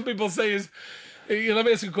that some people say is? Let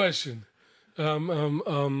me ask you a question.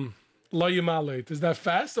 Lo Yimaleit, is that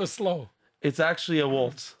fast or slow? It's actually a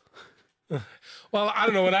waltz. Well, I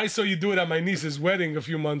don't know. When I saw you do it at my niece's wedding a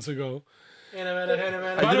few months ago. By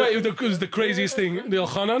the way, it was the craziest thing. The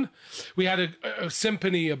Elchanan, we had a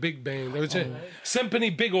symphony, a big band. There was a symphony,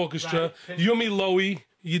 big orchestra, Yumi Lowy,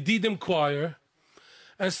 Yedidim choir,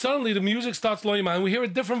 and suddenly the music starts Lo Yimaleit, and we hear a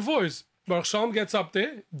different voice. Boruch Sholom gets up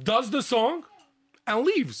there, does the song, and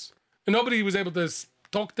leaves. And nobody was able to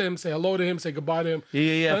talk to him, say hello to him, say goodbye to him.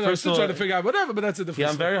 Yeah. I'm First still of all, trying to figure out whatever, but that's a different yeah,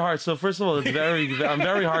 I'm story. very hard. So first of all, I'm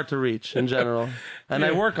very hard to reach in general, and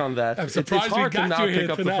I work on that. I'm It's surprised we hard to got not you pick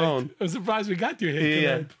here up the tonight. phone. I'm surprised we got you here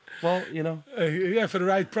Yeah. tonight. Well, Yeah, for the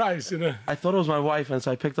right price, I thought it was my wife, and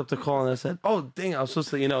so I picked up the call, and I said, "Oh, dang, I was supposed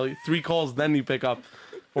to, 3 calls, then you pick up,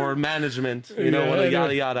 or management,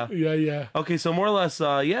 yada yada." Yeah. Okay, so more or less, the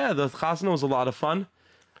chasana was a lot of fun.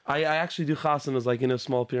 I actually do chasanas like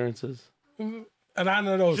small appearances. And I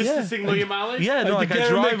don't know. Just to sing Lo Yimaleit? Yeah, no, Like like the I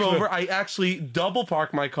drive Gary over, I actually double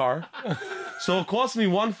park my car, so it costs me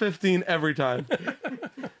 $115 every time.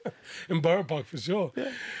 In Borough Park for sure.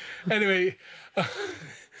 Anyway,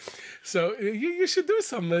 so you should do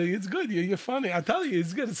something. It's good. You're funny. I tell you,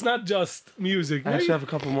 it's good. It's not just music. I actually have a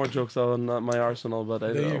couple more jokes on my arsenal, but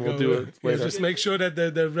we'll do it Yeah, later. just make sure that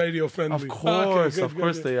they're radio friendly. Of course,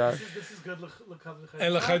 they are. This is good.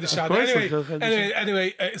 And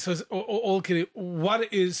anyway, so all kidding.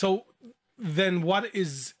 What is so? Then what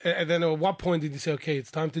is? And then at what point did you say, okay, it's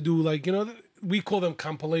time to do we call them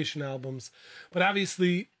compilation albums, but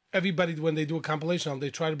obviously everybody when they do a compilation album, they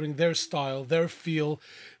try to bring their style, their feel,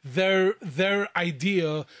 their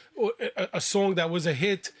idea, a song that was a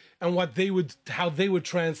hit, and how they would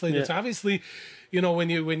translate it. So obviously, when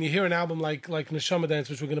you hear an album like Neshama Dance,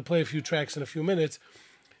 which we're going to play a few tracks in a few minutes,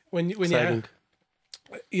 when you have,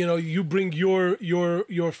 you bring your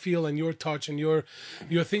feel and your touch and your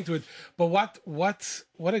thing to it. But what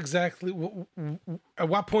exactly? At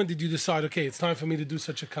what point did you decide? Okay, it's time for me to do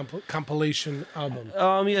such a compilation album.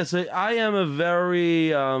 Yes, I am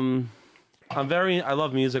I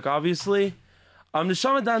love music. Obviously,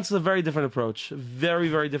 Neshama Dance is a very different approach. Very,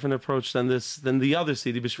 very different approach than the other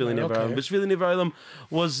CD, B'Shvili Nivra Olam. B'Shvili Nivra Olam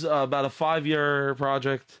was about a 5-year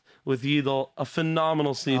project with Yidel, a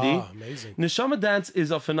phenomenal CD. Amazing. Neshama Dance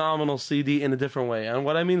is a phenomenal CD in a different way. And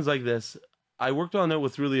what I mean is like this. I worked on it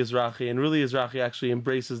with Ruli Ezrachi, and Ruli Ezrachi actually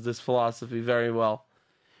embraces this philosophy very well.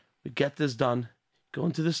 We get this done, go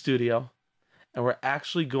into the studio, and we're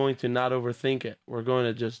actually going to not overthink it. We're going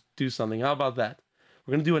to just do something. How about that?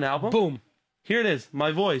 We're going to do an album. Boom. Here it is.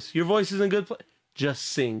 My voice. Your voice is in good place. Just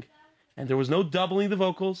sing. And there was no doubling the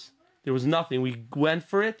vocals. There was nothing. We went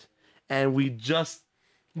for it, and we just...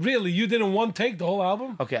 Really? You did in one take the whole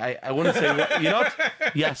album? Okay, I wouldn't say... You know what?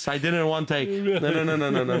 Yes, I did it in one take. No.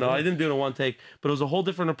 I didn't do it in one take. But it was a whole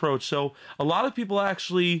different approach. So a lot of people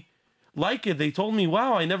actually like it. They told me,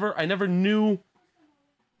 wow, I never knew...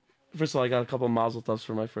 First of all, I got a couple of mazel tovs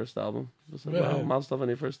for my first album. I was like, wow, mazel tov on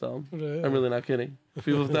your first album. I'm really not kidding.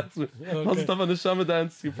 People, that's mazel tov on the Neshama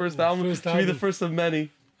Dance, your first album. It should be the first of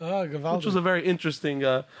many. Which was a very interesting.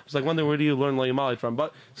 I was like, wondering where do you learn Layamalite from?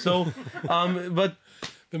 But so, but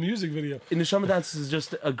the music video in Neshama Dance is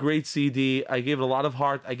just a great CD. I gave it a lot of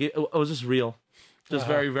heart. It was just real, just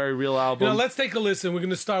very, very real album. You know, let's take a listen. We're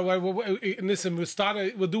gonna start. Listen,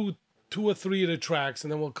 we'll do 2 or 3 of the tracks,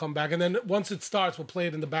 and then we'll come back. And then once it starts, we'll play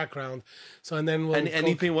it in the background. So and then we'll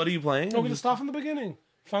anything. What are you playing? No, we're gonna start from the beginning.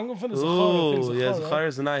 Oh, yeah, Zachar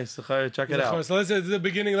is nice. Zachar, check it out. So let's do the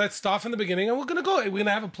beginning. Let's start from the beginning, and we're gonna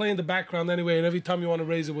have it play in the background anyway. And every time you want to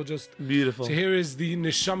raise it, we'll just beautiful. So here is the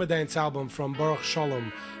Neshama Dance album from Boruch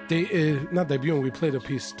Sholom. They not debuting. We played a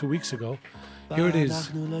piece 2 weeks ago. Here it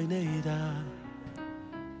is.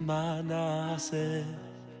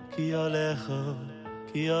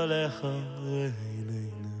 כי הולך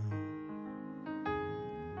אלינו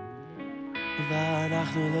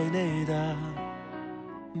ואנחנו לא נדע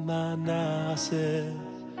מה נעשה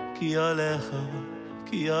כי הולך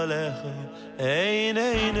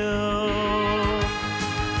אלינו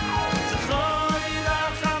זכוי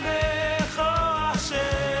לחמך השם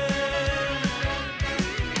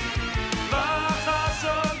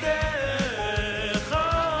בחסדיך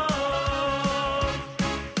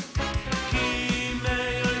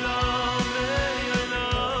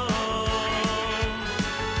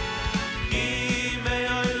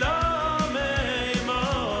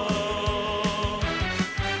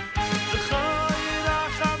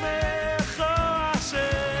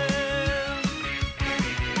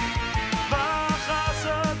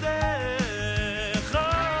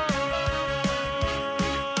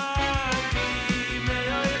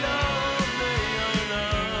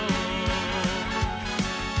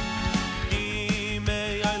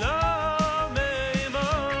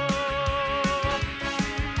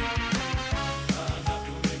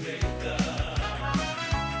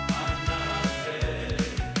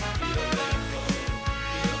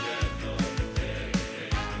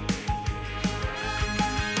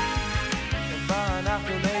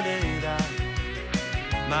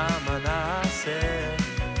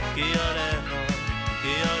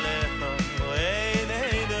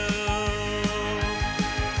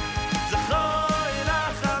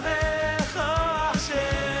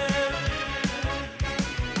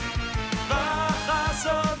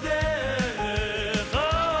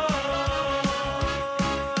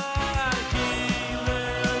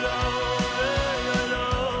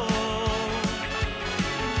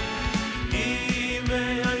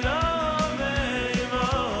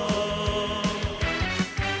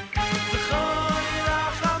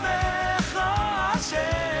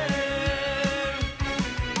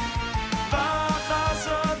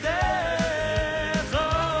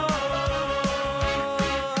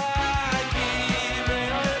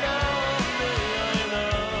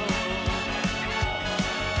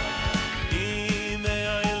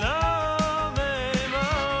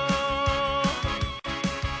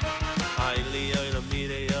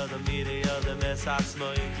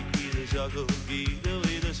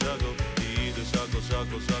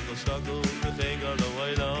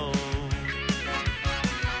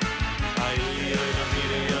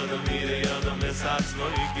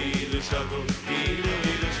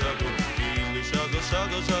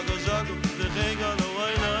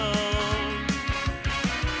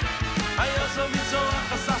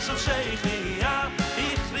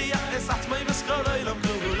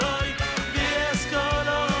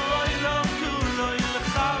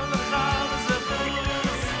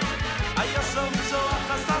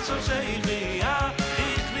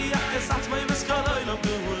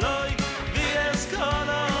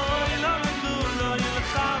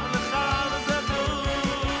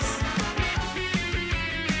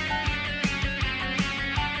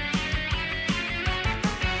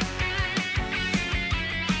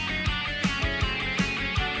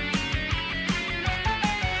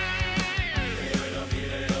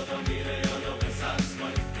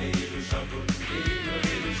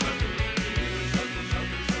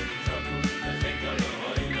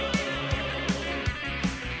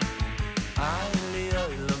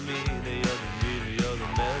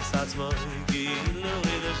satzmo gilu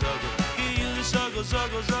in a shago gilu shago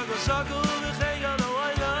shago shago shago v'chega no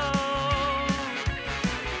ayla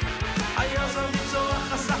ayazam so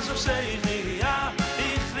khasach shav sheichi ya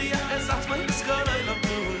ikhriya esatzmo iskala ila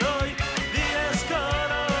kuloi di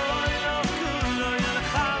eskala ila kuloi ila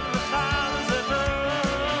kham kham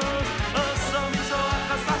zevos asam so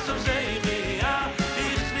khasach shav sheichi ya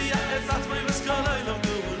ikhriya esatzmo iskala ila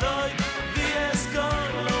kuloi di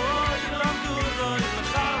eskala ila kuloi ila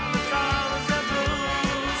kham kham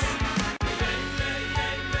zevos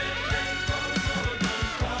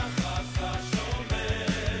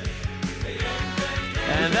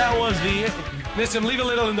And that was the Listen, leave a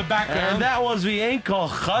little in the background. And that was the Enkel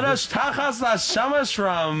Chadash Tachas Shamash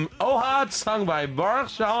from Ohad, sung by Boruch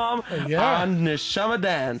Sholom on Neshama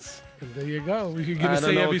Dance. And there you go. We could give I a don't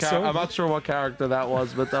say know every what song. I'm not sure what character that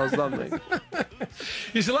was, but that was something.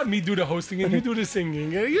 You should let me do the hosting and you do the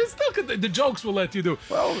singing. You still could, the jokes will let you do.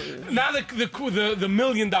 Well, now the $1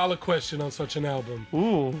 million question on such an album.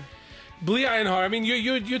 Ooh, Bli Ayin Har. I mean,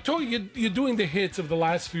 you're doing the hits of the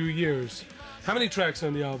last few years. How many tracks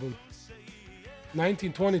on the album?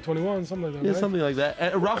 19, 20, 21, something like that. yeah, right? something like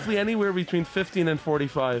that. Roughly anywhere between 15 and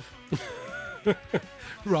 45.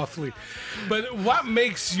 Roughly. But what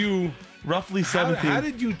makes you... Roughly How 17.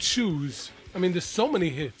 did you choose? I mean, there's so many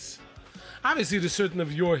hits. Obviously, there's certain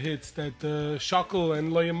of your hits that Shackle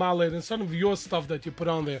and Lo Yamalet and some of your stuff that you put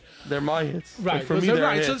on there. They're my hits. Right. Like, for me, they're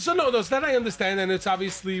right. hits. So that I understand, and it's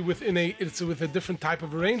obviously with a different type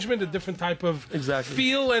of arrangement, a different type of Exactly.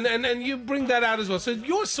 feel, and you bring that out as well. So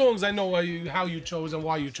your songs, I know how you chose and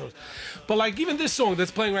why you chose, but like even this song that's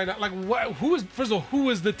playing right now, like first of all, who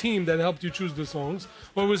was the team that helped you choose the songs,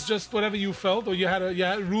 or was just whatever you felt, or you had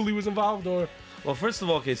Yoely was involved, or Well, first of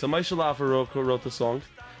all, okay, so Moshe Laffer wrote the song.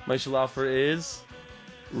 Moshe Laffer is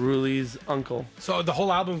Ruli's uncle. so the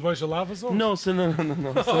whole album's Moshe Laffer songs? No, so no.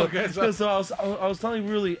 So, Okay, so- I was telling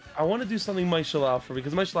Ruli, I want to do something Moshe Laffer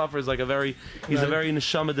because Moshe Laffer is like a very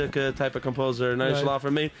neshamadik type of composer. And Moshe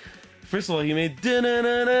Laffer made, first of all, he made. Does anybody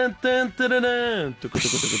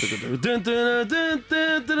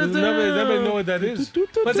know what that is?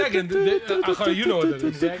 1 second, Achar, you know what that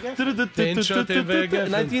is. The intro to Vergeffen.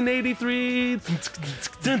 1983.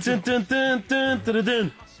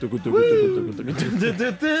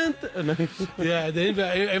 Yeah, the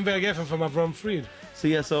Vergeffen from Avram Fried. So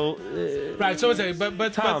yeah, so Right, so it's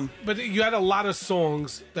but Tom. but you had a lot of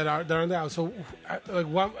songs that are on the album. So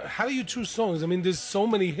like, how do you choose songs? I mean, there's so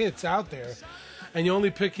many hits out there, and you're only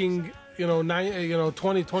picking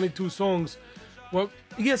 20, 22 songs. Well,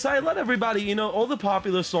 yes, I let everybody. All the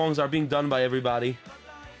popular songs are being done by everybody.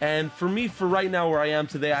 And for me, for right now, where I am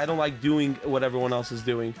today, I don't like doing what everyone else is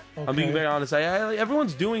doing. I'm being very honest.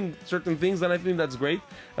 Everyone's doing certain things, and I think that's great.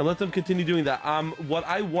 And let them continue doing that. What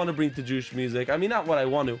I want to bring to Jewish music, I mean, not what I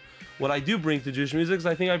want to. What I do bring to Jewish music is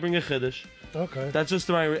I think I bring a chiddush. okay. That's just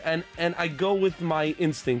my and I go with my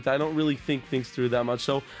instinct. I don't really think things through that much.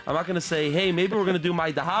 So I'm not gonna say, hey, maybe we're gonna do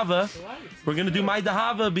my dahava. We're gonna do my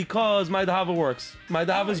dahava because my dahava works. My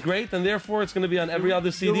dahava is great, and therefore it's gonna be on every other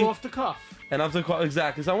CD. You're off the cuff. And I'm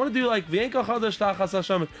exactly. So I want to do like V'enko Chadash Tachas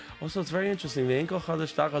Hashemesh. Also, it's very interesting. V'enko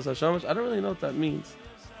Chadash Tachas Hashemesh. I don't really know what that means.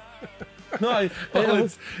 No,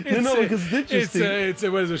 because it's interesting. It's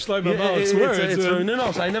what is it? Shlomo Yeah, Malach's words.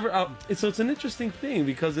 So I never. So it's an interesting thing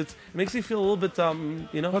because it makes me feel a little bit,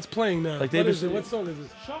 What's playing now? Like What is David- it? What song is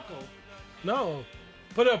this? Shackle. No.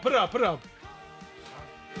 Put it up.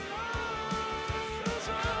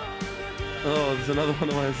 Oh, there's another one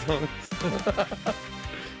of my songs.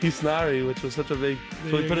 Hisnari, which was such a big.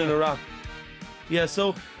 So we put it in a rock. Yeah,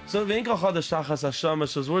 so V'enko Chadash Tachas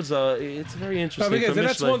Hashemesh, those words, it's very interesting. Again, for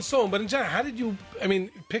that's Mishlei. one song, but in general, how did you? I mean,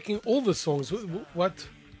 picking all the songs.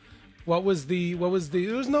 What was the? There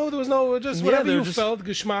was no. Just whatever they're you just- felt.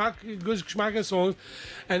 Geschmack and songs,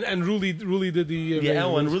 and Really did the. Yeah,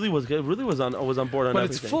 and arrangements. really was on board on But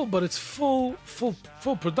everything. it's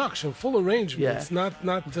full production, full arrangement. Yeah. It's not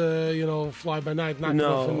fly by night.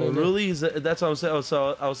 No, Ruli is. That's what I'm saying.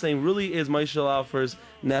 So I was saying, Ruli is Moshe Laffer's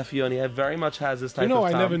nephew, and he very much has this type of.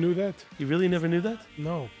 I Tom. never knew that. You really never knew that?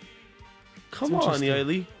 No, Come on, interesting.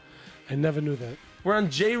 Yoely. I never knew that. We're on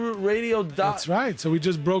JRoot Radio. That's right. So we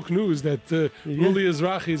just broke news that Ruli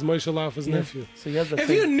Ezrachi is Moshe Laffer's nephew. So he has that If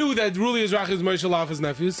thing. you knew that Ruli Ezrachi is Moshe Laffer's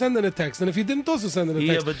nephew, send in a text. And if you didn't, also send in a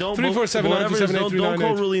text. Yeah, but don't 347 whatever it is, don't call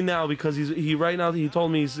 927 Ruli now because he right now he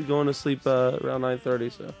told me he's going to sleep around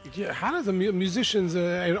 9:30. So Yeah, how do the musicians,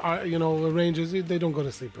 arrangers, they don't go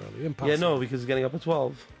to sleep early? Impossible. yeah, no, because he's getting up at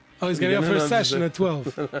 12. Oh, he's getting up for a session at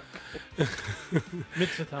 12.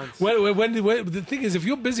 when the thing is, if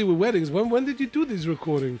you're busy with weddings, when did you do these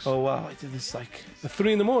recordings? Oh wow, I did this like At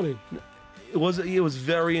 3 in the morning. It was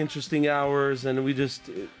very interesting hours, and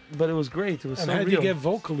but it was great. It was And so how real. did you get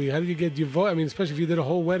vocally? How did you get your voice? I mean, especially if you did a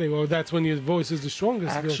whole wedding, or that's when your voice is the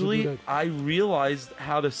strongest. to be able to do Actually, that. I realized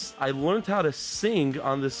I learned how to sing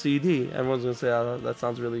on the CD. Everyone's gonna say, oh, that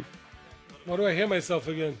sounds really. Why do I hear myself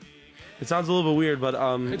again? It sounds a little bit weird, but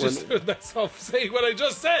I just heard myself saying what I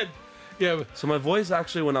just said. Yeah. So my voice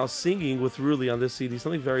actually, when I was singing with Ruli on this CD,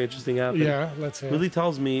 something very interesting happened. Yeah, let's hear. Really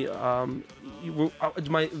tells me the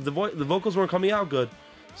vocals weren't coming out good.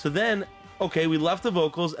 So then, okay, we left the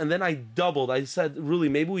vocals, and then I doubled. I said,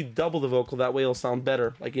 Ruli, maybe we double the vocal, that way it'll sound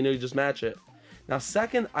better. Like, you just match it. Now,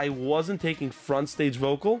 second, I wasn't taking front stage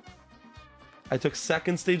vocal. I took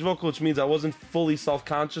second stage vocal, which means I wasn't fully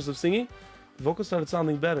self-conscious of singing. The vocal started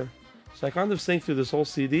sounding better. So I kind of sang through this whole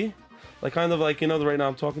CD. Like, kind of like, right now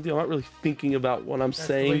I'm talking to you, I'm not really thinking about what I'm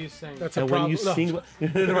saying. That's a And problem. when you sing,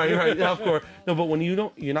 right, yeah, of course. No, but when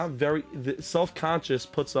you're not very, self-conscious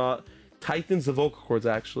tightens the vocal cords,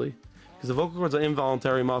 actually. Because the vocal cords are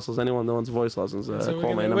involuntary muscles. Anyone that wants voice lessons, So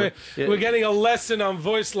call my number. we're getting a lesson on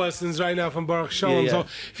voice lessons right now from Boruch Sholom. Yeah, yeah.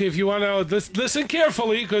 So if you want to listen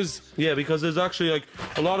carefully, because Yeah, because there's actually, like,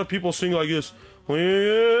 a lot of people sing like this.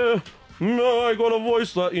 Yeah, no, I got a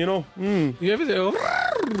voice, you ever say,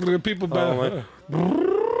 people better.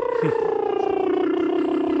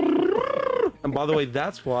 And by the way,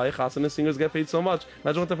 that's why Chasana singers get paid so much.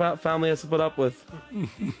 Imagine what the family has to put up with.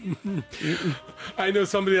 I know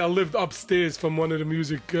somebody that lived upstairs from one of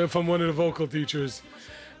the vocal teachers,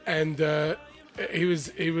 and he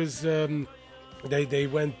was they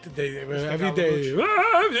went every day.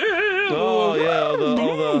 Oh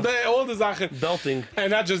yeah, all the Sachen. belting.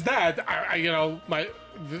 And not just that,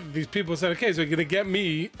 these people said, okay, so you're gonna get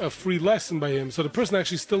me a free lesson by him. So the person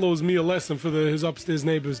actually still owes me a lesson for his upstairs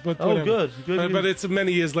neighbors. But whatever. Good. But it's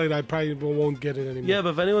many years later. I probably won't get it anymore. Yeah, but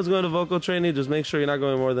if anyone's going to vocal training, just make sure you're not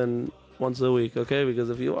going more than once a week, okay?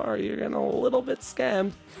 Because if you are, you're getting a little bit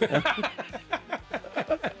scammed.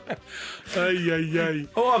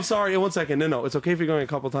 Oh, I'm sorry. 1 second. No, it's okay if you're going a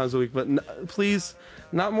couple times a week, but please,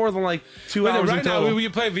 not more than like 2 hours right in total. now, we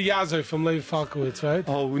play V'yazer from Lev Falkowitz, right?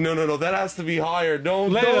 Oh, no, that has to be higher.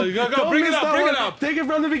 Don't Go, bring it miss up, that bring one. it up. Take it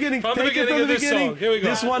from the beginning. From the Take beginning it of from the this beginning. song. Here we go.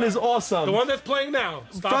 This one is awesome. The one that's playing now.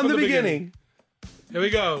 Start from the beginning. Here we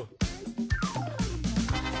go.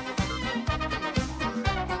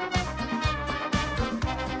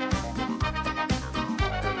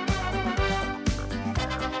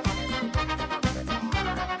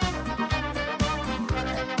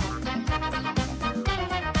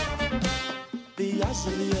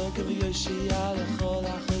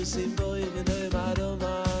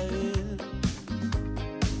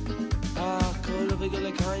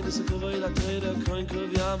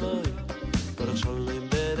 Boruch Sholom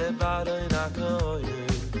bere baroy na koye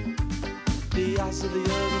Di yas di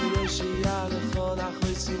yom yoshi al chol a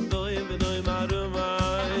chosim boy v'noy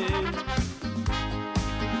marumay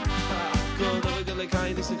Kol v'gale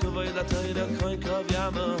kaini se kovoy la toyra koin kov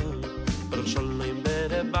yamoy Boruch Sholom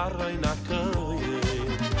bere baroy na koye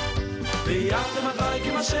Di yatem advay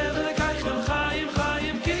kim Hashem v'lekaichem chayim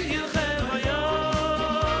chayim ki yilchem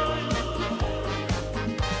hayoy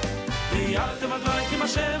Di yatem advay kim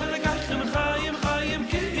Hashem v'lekaichem chayim chayim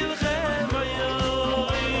ki yilchem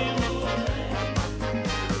hayoy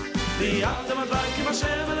Di yatem advay kim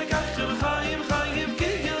Hashem v'lekaichem chayim chayim ki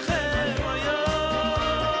yilchem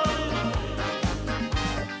hayoy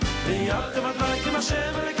Di yatem advay kim Hashem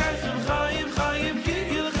v'lekaichem chayim chayim ki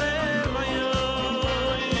yilchem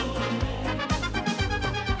hayoy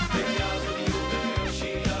Di yatem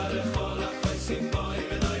yoshi alechol achosim boy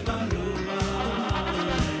v'noy marumay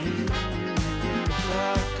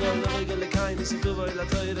Kol v'gale kaini se kovoy la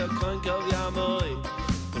toyra koin kov yamoy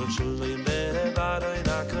Boruch Sholom bere baroy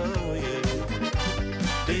na koye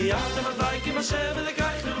Di yatem advay kim Hashem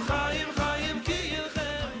v'lekaichem chayim chayim ki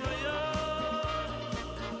yilchem hayoy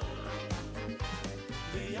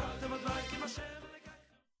Di yatem advay kim Hashem v'lekaichem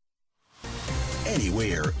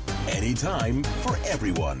Anywhere, anytime, for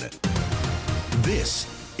everyone. This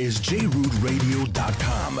is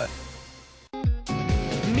JRootRadio.com.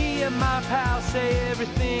 Me and my pal say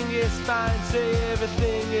everything is fine, say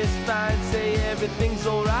everything is fine, say everything's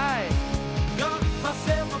alright. Got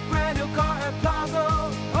myself a brand new car at Plaza,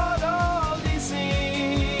 all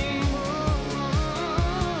leasing.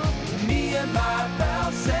 Me and my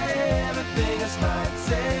pal say everything is fine,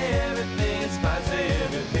 say everything is fine, say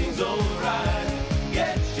everything's alright.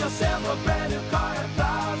 Get yourself a brand new car at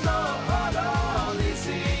Plaza, all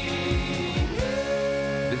leasing.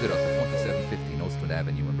 Visit us at 2750 Northwood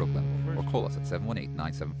Avenue in Brooklyn or call us at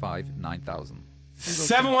 718-975-9000.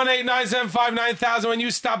 718-975-9000. When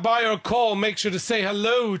you stop by or call, make sure to say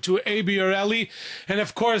hello to AB or Ellie. And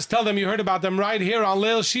of course, tell them you heard about them right here on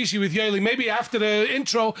Leil Shishi with Yoely. Maybe after the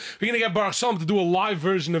intro, we're going to get Boruch Sholom to do a live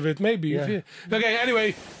version of it. Maybe. Yeah. Okay,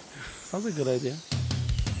 anyway. Sounds like a good idea.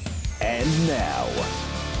 And now,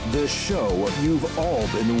 the show you've all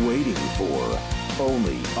been waiting for.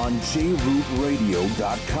 Only on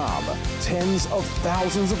JRootRadio.com. Tens of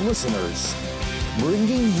thousands of listeners.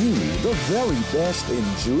 Bringing you the very best in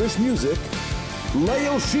Jewish music.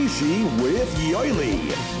 Leil Shishi with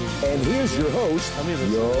Yoely. And here's your host,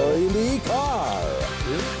 Yoely Carr.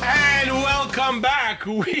 And welcome back.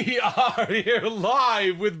 We are here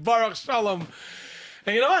live with Boruch Sholom.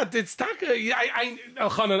 And you know what? It's Taka.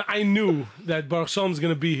 I knew that Boruch Sholom's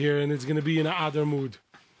going to be here and it's going to be in an other mood.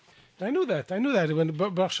 I knew that. When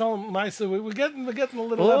Boruch Sholom, we're getting a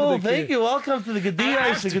little. Oh, thank you. Welcome to the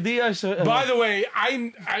Gediyash. By the way,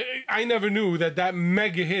 I never knew that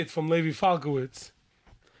mega hit from Levi Falkowitz.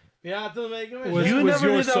 Yeah, you was never your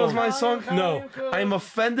knew that song. was my song? No. I'm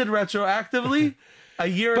offended retroactively. A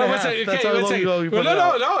year and a half. That's how long ago you put it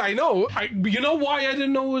out. No, I know. You know why I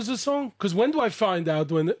didn't know it was a song? Because when do I find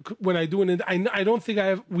out when I do I don't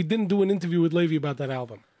think we didn't do an interview with Levi about that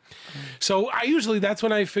album. So that's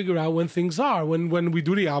when I figure out when things are. When we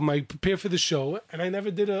do the album, I prepare for the show, and I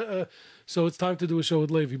never did so it's time to do a show with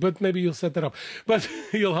Levi. But maybe you'll set that up. But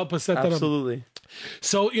you'll help us set that up. Absolutely.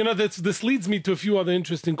 So this leads me to a few other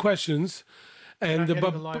interesting questions. And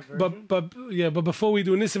but before we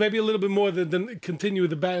do this, maybe a little bit more than continue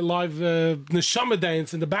the live neshama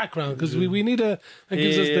dance in the background because we need that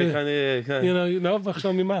gives us the you know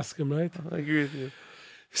Vachshami maskim, right? I agree with you.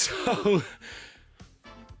 So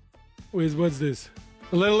what's this?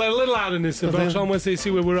 A little louder in this. Vachsham wants to see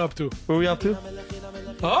where we're up to. Where are we up to?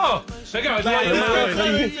 Oh, check out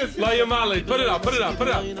La Yamale. Put it up. Would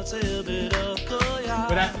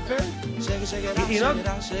that be fair?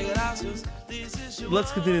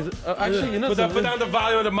 Let's continue. Actually, put down the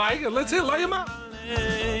volume of the mic. Let's hear La Yamale.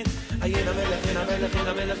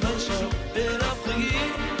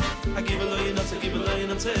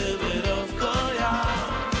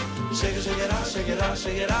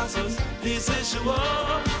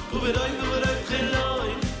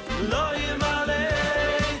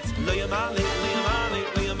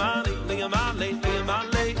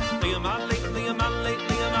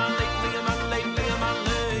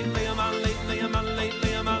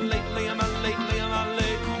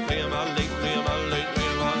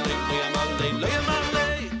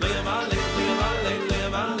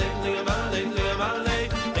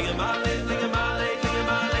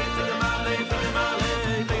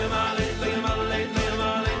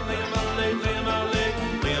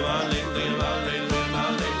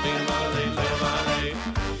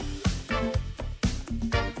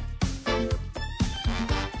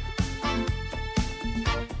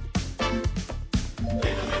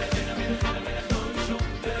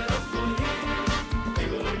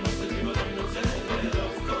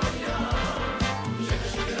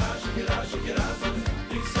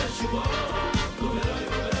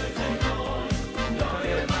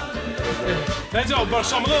 Let's go,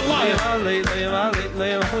 Boruch, I'm a little lion.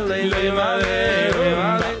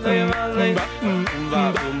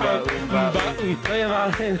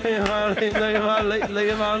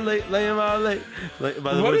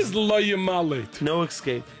 What is Lo Yamalet? No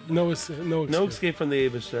escape. No escape from the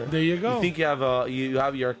Eibishter. There you go. You think you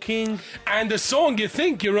have your king, and the song you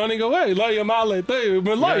think you're running away. Lo Yamalet,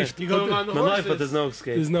 my life. You go on the life, but there's no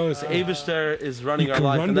escape. There's no escape. Eibishter is running our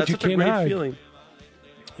life, and that's such a great feeling.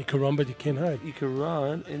 You can run, but you can't hide. You can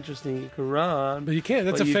run. Interesting. You can run, but you can't.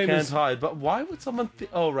 That's but a famous. You can't hide. But why would someone?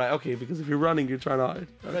 Oh, right. Okay, because if you're running, you're trying to hide.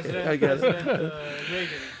 Okay, I get it.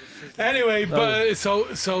 Anyway, but so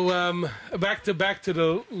back to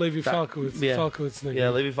the Levi Falkowitz thing. Yeah,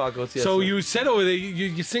 Levi Falkowitz. Yes, so you said over there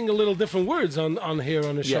you sing a little different words on here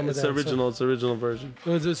on the Shama it's original. It's the original version.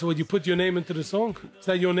 So would you put your name into the song? Is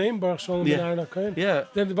that your name, Boruch Sholom Ben Aaron Kohen? Yeah.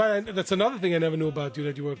 That's another thing I never knew about you,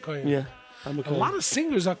 that you were a Kohen. Yeah. A lot of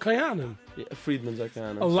singers are Kohanim. Yeah, Friedmans are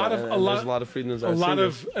Kohanim. There's a lot of Friedmans.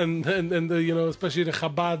 And the especially the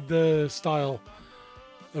Chabad style.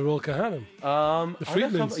 They're all Kohanim. The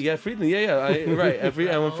Friedmans. Yeah, Friedman. Yeah. Right. And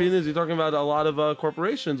when Friedmans, you're talking about a lot of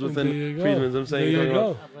corporations within Friedmans. I'm saying. There you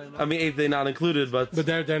go. I mean, if they're not included, but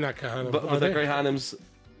they're not Kohanim. But they're Kohanim's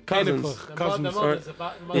cousins.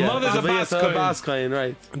 The mother's a Bas Kohen,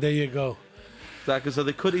 right? There you go. Exactly. So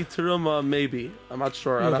they could eat teruma, maybe. I'm not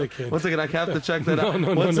sure. No, they can't. One second, I have to check that out.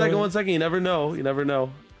 One second. You never know.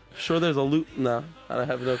 Sure, there's a loot. No, I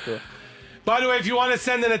have no clue. By the way, if you want to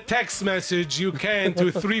send in a text message, you can to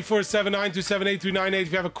 347-927-8398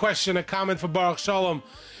 if you have a question, a comment for Boruch Sholom.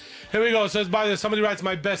 Here we go. So, by the way, somebody writes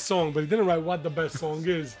my best song, but he didn't write what the best song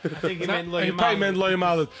is. I think he meant Lo He probably meant Yamalid. Lo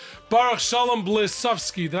Yamalid. Baruch Sholom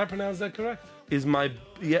Blisovsky. Did I pronounce that correct? Is my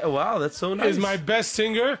wow, that's so nice. Is my best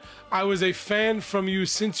singer. I was a fan from you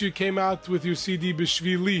since you came out with your CD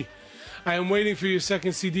Bishvili. I am waiting for your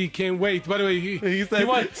second CD. Can't wait. By the way, He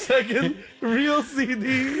said second real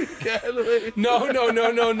CD. Can't wait. No.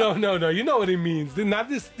 You know what he means. Not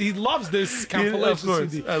this. He loves this compilation of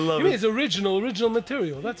course. CD. I love He it. means original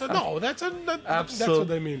material. That's what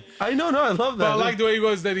they mean. I know, I love that. But I like the way it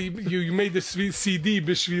was that you made the CD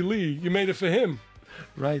Bishvili. You made it for him.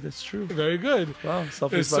 Right, that's true. Very good. Wow,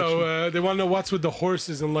 self-reflection. So they want to know what's with the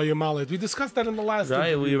horses in Lo Yamalid. We discussed that in the last.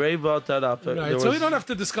 Right, we already brought that up. Right, so we don't have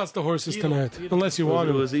to discuss the horses tonight, unless you want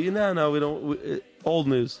to. No, we don't. Old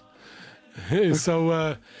news.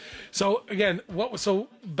 So again, so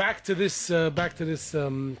back to this.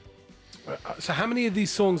 So how many of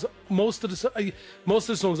these songs? Most of the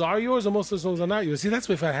songs are yours, or most of the songs are not yours. See, that's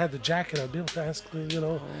why if I had the jacket, I'd be able to ask. I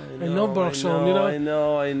know Baruch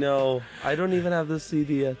Sholom. I know. I don't even have the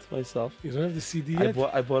CD yet myself. You don't have the CD yet.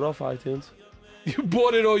 I bought off iTunes. You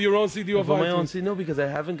bought it or your own CD off I bought my own iTunes? CD. No, because I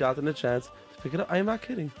haven't gotten a chance to pick it up. I am not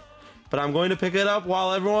kidding. But I'm going to pick it up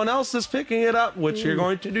while everyone else is picking it up, which you're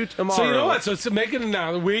going to do tomorrow. So you know what? So make it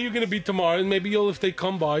now. Where are you going to be tomorrow? And maybe if they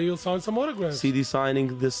come by, you'll sign some autographs. CD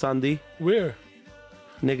signing this Sunday. Where?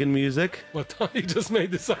 Niggin Music. What time? You just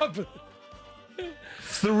made this up.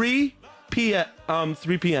 3 p.m.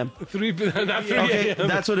 3 p.m. 3 p.m. Not 3 Okay, a.m.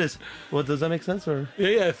 that's what it is. Well, does that make sense? Or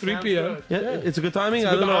 3 p.m. yeah, it's a good timing.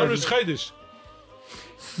 I With don't the know. Irish Chaydish.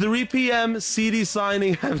 3 p.m. CD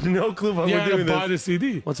signing. I have no clue when we're doing buy this. the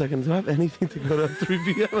CD. 1 second. Do I have anything to go to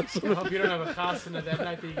 3 p.m.? I hope you don't have a chasana that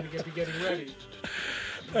night that you're going to be getting ready.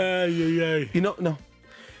 You know, no.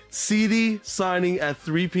 CD signing at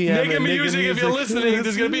 3 p.m. Niggin and Music, if you're listening,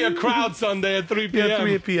 there's going to be a crowd Sunday at 3 p.m. Yeah,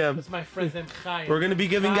 3 p.m. That's my friend's name, Chaim. We're going to be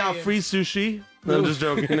giving out free sushi. No, I'm just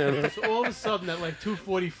joking. So all of a sudden at like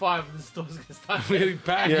 2:45, the store's going to start Really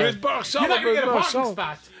packed. Yeah. Where's Baruch Sholom? You're not going to get a Where's parking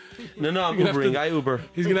Baruch Sholom? spot. No, I'm You're gonna have Ubering. to- I Uber.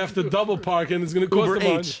 He's going to have to double park and it's going to cost Uber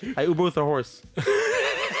him H. I Uber with a horse.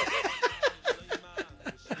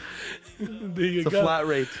 There you It's a go. flat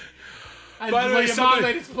rate. And By the way, your somebody-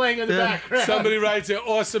 mom is playing in the Yeah. background. Somebody writes an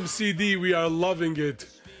awesome CD. We are loving it.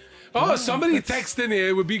 Oh, somebody texted in here.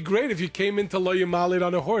 It would be great if you came into Lo Yamalid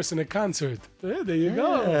on a horse in a concert. Yeah, there you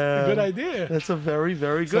go. Yeah. Good idea. That's a very,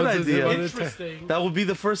 very good Sounds as if idea. other- Interesting. That would be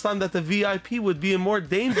the first time that the VIP would be in more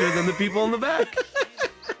danger than the people in the back.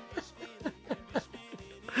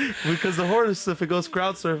 Because the horse, if it goes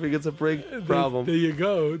crowd surfing, it's a big problem. There you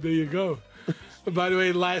go. There you go. By the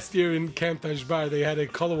way, last year in Camp Tashbar, they had a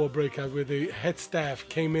color war breakout where the head staff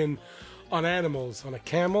came in on animals, on a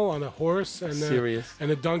camel, on a horse, and Serious. and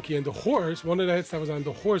a donkey. And the horse, one of the head staff was on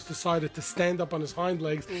the horse, decided to stand up on his hind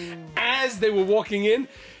legs. As they were walking in,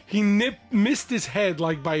 he missed his head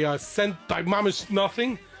like by a cent, like mamish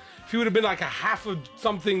nothing. If he would have been like a half of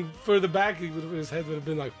something further back, his head would have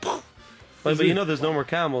been like. Poof. But you know, there's no more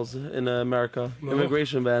camels in America. No.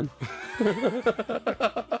 Immigration ban.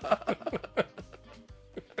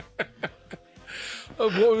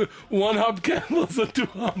 One hump camels or two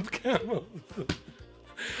hump camels.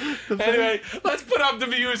 Anyway, let's put up the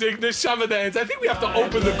music, the Shabbat dance. I think we have to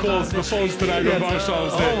open the calls, the phones tonight. Oh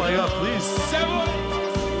my God, please.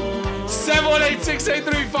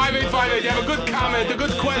 718-683-5858. You have a good comment, a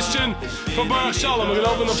good question for Baruch Sholom. We're going to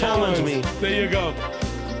open the phone Challenge lines. me. There you go.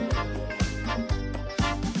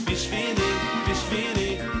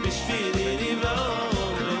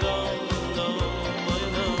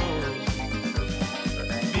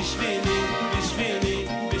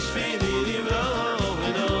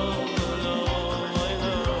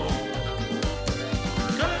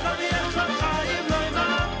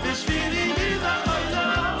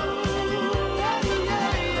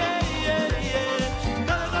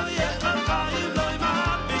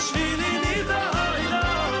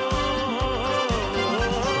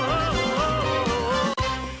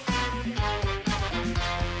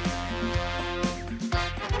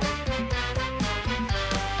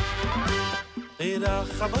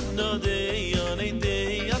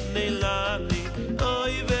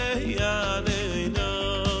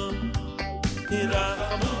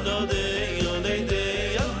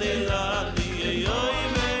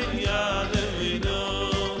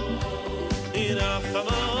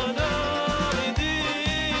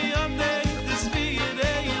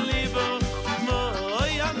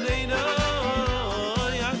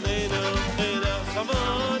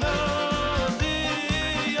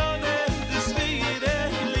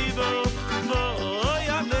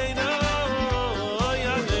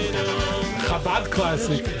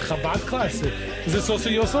 classic. Chabad classic. Is this also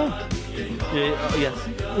your song? Yeah, yes.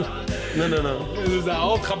 No. This is the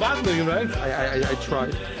old Chabad thing, right? I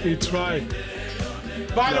tried. He tried.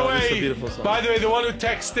 By the No, way, it's a beautiful song. the one who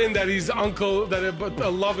texted in that his uncle, that I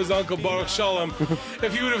love his uncle Boruch Sholom.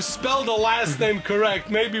 If you would have spelled the last name correct,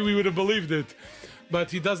 maybe we would have believed it.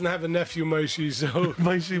 But he doesn't have a nephew, Moshe, so.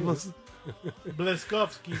 Moshe was.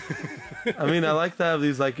 Bleskovsky. I mean, I like to have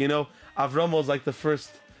these, like, Avram was like the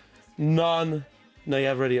first No, you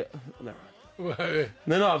have already. Never.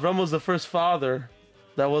 No, Avram was the first father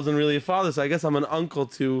that wasn't really a father, so I guess I'm an uncle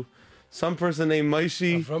to some person named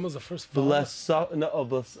Moshe. Avram was the first father.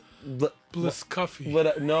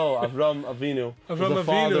 Bleskovsky. No, Avram Avinu. Avram was the Avinu.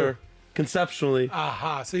 father conceptually.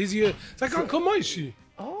 Aha, so he's your. It's like Uncle Moshe.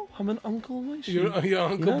 Oh, I'm an Uncle Moshe. Your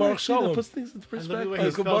Uncle Baruch That Sholom. puts things into perspective.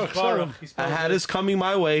 Uncle Baruch Sholom. I had this coming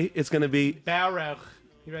my way. It's going to be. Baruch.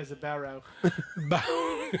 He writes a Baruch. Baruch.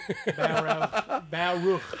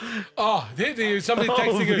 Oh, somebody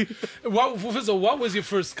texting you. What was your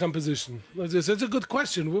first composition? It's a good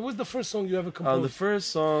question. What was the first song you ever composed? The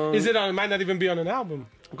first song. Is it on? It might not even be on an album.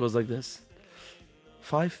 It goes like this.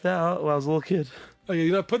 5,000. When I was a little kid. Oh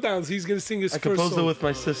yeah, put down. He's gonna sing his I first composed song. it with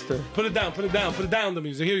my sister. Put it down. The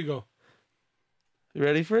music. Here you go. You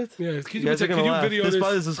ready for it? Yeah. You guys are gonna laugh. video this?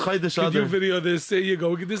 This is Chaydish Could you Adar. video this? There you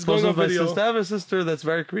go. This is Composed going on with my video. sister. I have a sister that's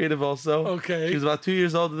very creative also. Okay. She's about 2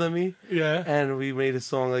 years older than me. Yeah. And we made a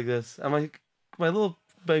song like this. And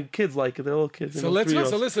my kids like it. They're little kids. So let's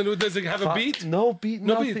listen. Does it have a beat? No beat.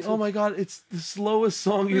 No Nothing. beat. Oh my god! It's the slowest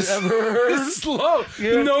song you've ever heard. It's slow.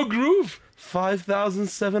 Yeah. No groove.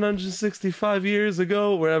 5,765 years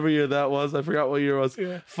ago, wherever year that was, I forgot what year it was.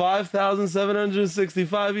 Yeah.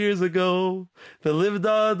 5,765 years ago, there lived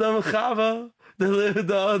Adam Chava.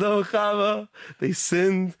 They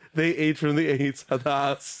sinned. They ate from the Eitz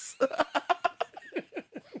Hadas.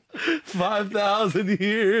 5,000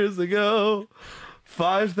 years ago.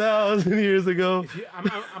 5,000 years ago.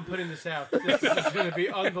 I'm putting this out. This is going to be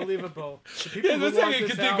unbelievable. Yeah, let's say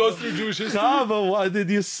it goes through Jewish history. Chava, why did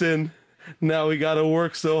you sin? Now we gotta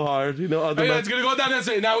work so hard. It's gonna go down and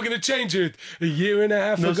say, now we're gonna change it. A year and a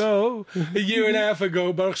half ago,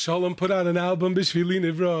 Baruch Sholom put out an album, B'Shvili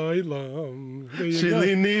Nivra Olam.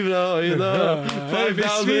 Shvili Nivra Olam.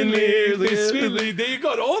 5,000 years. There you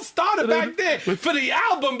go. It all started back there for the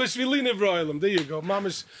album, B'Shvili Nivra Olam. There you go.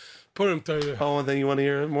 Mama's Purim Torah. Oh, and then you want to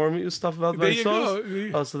hear more stuff about my songs?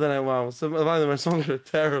 Go. Oh, so then so my songs are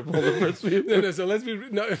terrible. The first few. No, so let's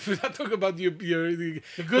if we're not talking about what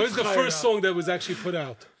was the first song that was actually put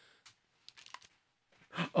out?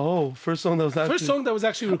 Oh, first song that was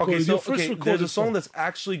actually recorded. Okay, there's a song that's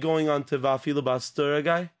actually going on to Vafilu Bastura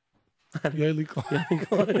guy. Yoely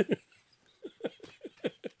Klein.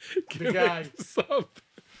 The guy.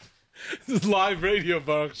 This is live radio,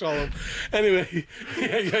 Baruch Sholom. Anyway,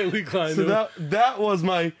 Yoely Klein. So that was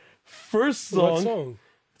my first song. What song?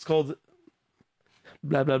 It's called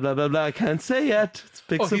blah blah blah blah blah. I can't say yet. It's a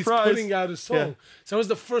big surprise. He's putting out a song. Yeah. So that was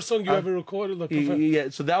the first song you ever recorded? Yeah,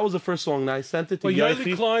 so that was the first song. And I sent it to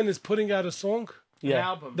Yoely Klein is putting out a song? Yeah. An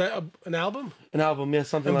album. An album? An album, yeah,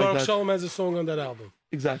 something and like Baruch that. Sholom has a song on that album.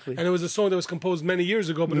 Exactly. And it was a song that was composed many years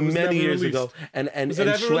ago, but it was many never years released. ago. And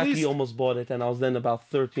Shrekky almost bought it, and I was then about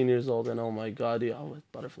 13 years old, and oh my god,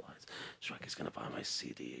 with butterflies. Shrekky's gonna buy my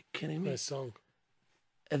CD. Are you kidding me? Nice song.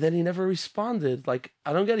 And then he never responded. Like,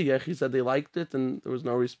 I don't get it. He said they liked it, and there was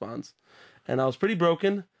no response. And I was pretty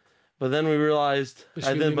broken. But then we realized.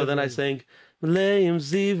 Then I sang. That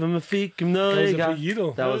was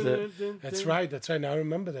it. That's right. Now I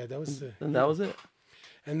remember that. That was it. And that was it.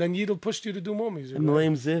 And then Yidel pushed you to do more music.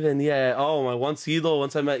 Right? Ziv, and yeah. Oh, once I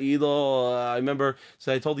met Yidel, I remember.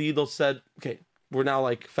 So I told Yidel, said, okay, we're now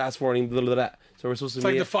like fast forwarding. Blah, blah, blah. So we're supposed to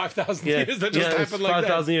meet. It's like the 5,000 years that just happened like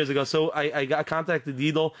 5,000 years ago. So I got contacted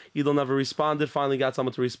Yidel. Yidel never responded. Finally got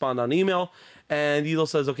someone to respond on email. And Yidel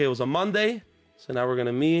says, okay, it was a Monday. So now we're going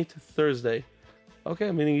to meet Thursday. Okay,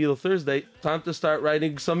 I'm meeting Yidel Thursday. Time to start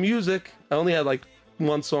writing some music. I only had like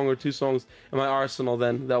one song or two songs in my arsenal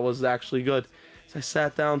then that was actually good. So I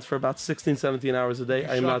sat down for about 16, 17 hours a day.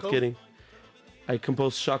 I'm not kidding. I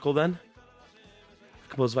composed Shackle then. I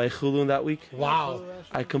composed Vaychulu in that week. Wow.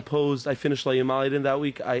 I finished La Yamalid in that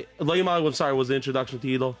week. La Yamalid, was the introduction to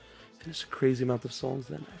Yidel. Finished a crazy amount of songs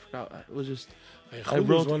then. I forgot. It was just... I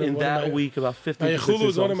wrote in that week about 50 to 60 songs.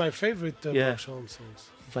 was one of my favorite Baruch Sholom songs.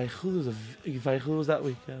 Vaychulu was that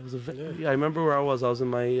week. Yeah, I remember where I was. I was in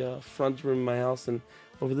my front room in my house and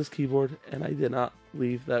over this keyboard, and I did not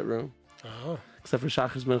leave that room. Oh. Except for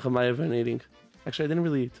Shachris Ben Chamayev and eating. Actually, I didn't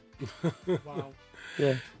really eat. Wow.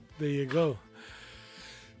 Yeah. There you go.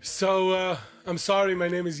 So, I'm sorry, my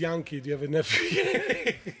name is Yankee. Do you have a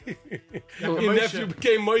nephew? Your nephew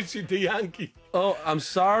became Moishi to Yankee. Oh, I'm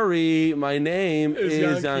sorry. My name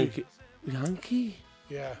is Yankee. Yankee?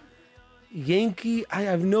 Yeah. Yankee? I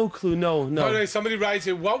have no clue. No. By the way, somebody writes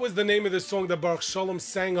here, what was the name of the song that Boruch Sholom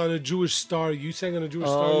sang on a Jewish Star? You sang on a Jewish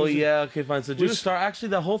Star? Oh, yeah. Okay, fine. So Jewish Star, actually,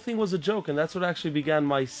 the whole thing was a joke, and that's what actually began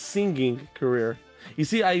my singing career. You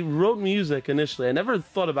see, I wrote music initially. I never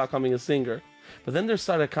thought about becoming a singer. But then there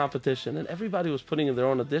started a competition, and everybody was putting in their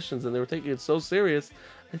own auditions, and they were taking it so serious.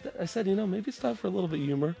 I said, maybe it's time for a little bit of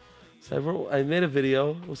humor. So I made a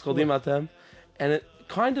video. It was called Imatem, and it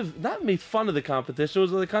kind of not made fun of the competition. It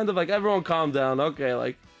was kind of like, everyone calm down, okay,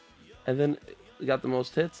 like, and then it got the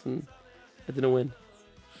most hits, and I didn't win.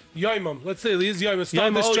 Yoimam, let's say Liz Yoimam.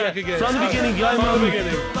 Start this track again. From the beginning, Yoimam.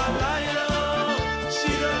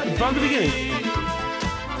 From the beginning.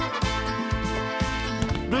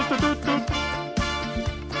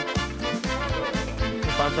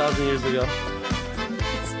 5,000 years ago.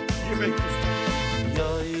 You make this.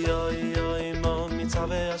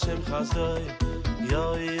 Mitzaveh Hashem Chazdoi.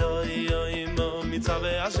 Yoy, yoy, yoy, mo,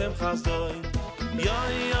 Mitzaveh Hashem Chazdoi.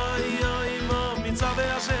 Yoy, yoy, yoy, mo, Mitzaveh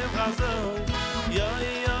Hashem Chazdoi. Yoy,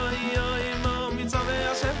 yoy, yoy, mo, Mitzaveh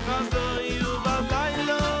Hashem Chazdoi.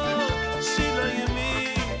 Uvalayla, shira yemi.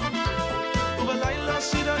 Uvalayla,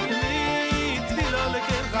 shira yemi. Tfila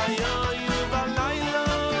lekel chayoy. Uvalayla,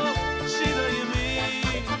 shira yemi.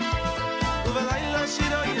 Uvalayla,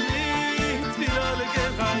 shira yemi. Tfila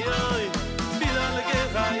lekel chayoy.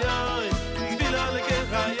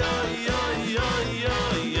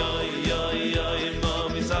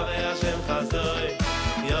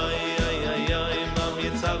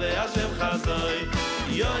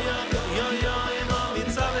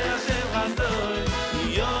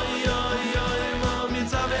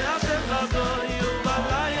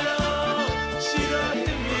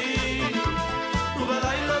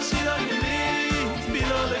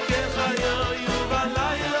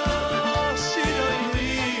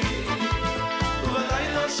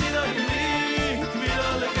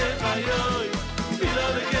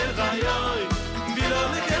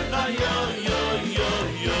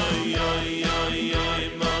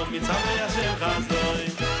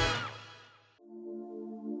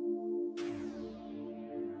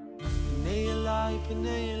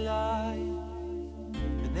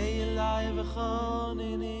 Pnei Elai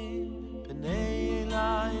v'choneni, Pnei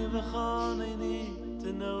Elai v'choneni,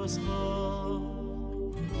 T'noscho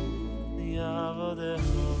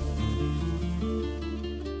Yavodecho.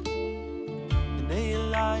 Pnei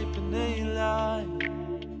Elai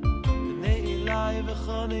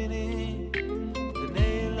v'choneni,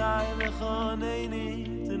 Pnei Elai v'choneni,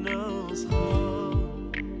 T'noscho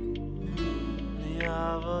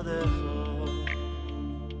Yavodecho.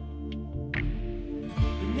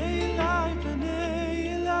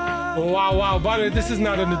 Wow, by the way, this is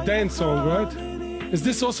not a dance song, right? Is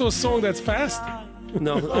this also a song that's fast?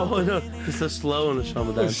 No, no, it's a slow and a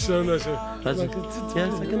Shamadan. Yes, like a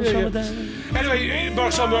Shamadan. Anyway,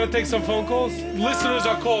 Baruch Shalom, you want to take some phone calls? Listeners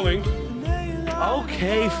are calling.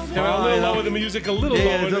 Okay, fine. A little lower the music, a little lower.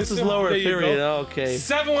 Yeah, this is lower, period. Okay.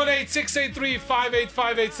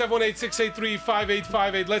 718-683-5858,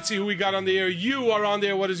 718-683-5858. Let's see who we got on the air. You are on the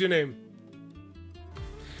air. What is your name?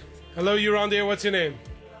 Hello, you're on the air. What's your name?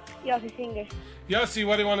 Yossi Singer. Yossi,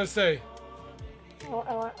 what do you want to say? I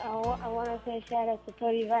want to say shout out to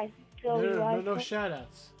Tori Weiss. No shout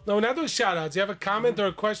outs. No, not those shout outs. You have a comment or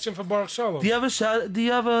a question for Boruch Sholom? Do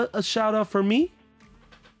you have a shout out for me?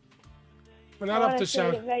 We're not up to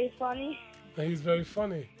shout. He's very funny. He's very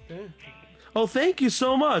funny. Yeah. Oh, thank you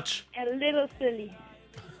so much. A little silly.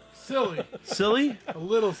 Silly. Silly? A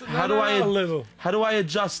little. How do I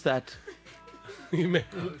adjust that?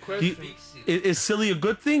 Is silly a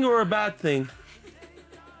good thing or a bad thing?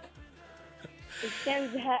 It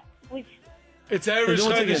depends which. It's Irish.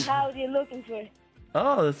 How you're looking for it.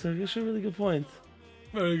 Oh, that's a really good point.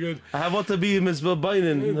 Very good. I want to be Ms.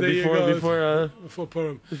 Biden before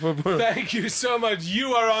Purim. Thank you so much.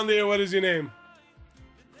 You are on there. What is your name?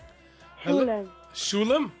 Shulam.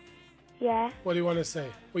 Shulam? Yeah. What do you want to say?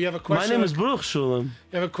 Well, you have a question. My name is Boruch Sholom.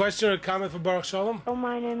 You have a question or a comment for Boruch Sholom? Oh,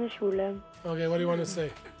 my name is Shulam. Okay, what do you want to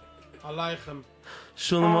say? Aleichem.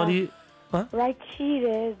 Shulam, what do you... What? Like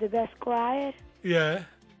Shira is the best choir. Yeah.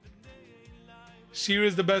 Shira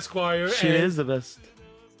is the best choir. Shira is the best.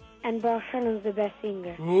 And Boruch Sholom is the best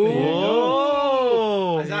singer.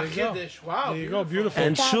 Whoa! Wow. There you go. Beautiful.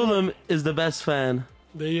 And Shulam is the best fan.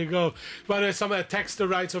 There you go. By the way, some texter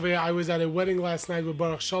writes over here, I was at a wedding last night with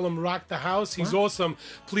Boruch Sholom, rocked the house. He's awesome.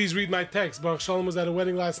 Please read my text. Baruch Sholom was at a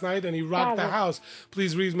wedding last night and he rocked the house.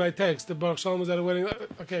 Please read my text. The Baruch Sholom was at a wedding.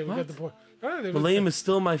 Okay, we got the point. Millennium is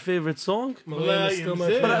still my favorite song. Millennium is still my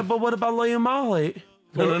favorite. But what about Layim Malay?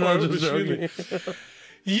 No, just joking.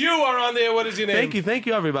 You are on there. What is your name? Thank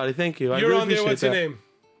you, everybody. Thank you. You're on there. What's your name?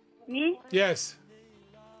 Me? Yes.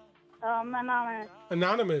 Anonymous.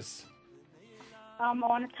 Anonymous. I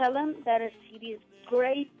want to tell him that his CD is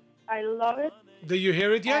great. I love it. Did you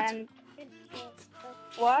hear it yet? And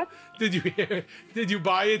what? Did you hear it? Did you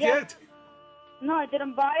buy it yet? No, I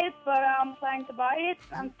didn't buy it, but I'm planning to buy it.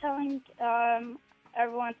 I'm telling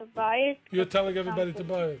everyone to buy it. You're telling everybody to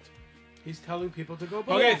buy it. He's telling people to go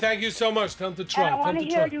buy Okay, it. thank you so much. Tell them to try. And I want to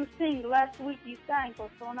hear try. you sing. Last week you sang. It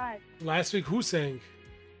was so nice. Last week, who sang?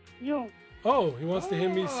 You. Oh, he wants to hear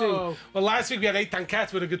me sing. Well, last week we had Eitan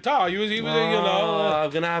Katz with a guitar. He was you know. I'm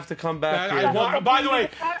gonna have to come back. By the way,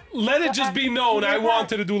 let it just be known, I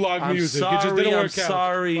wanted to do live music. Sorry, it just didn't work out.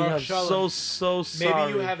 Sorry. I'm Shalom. so sorry.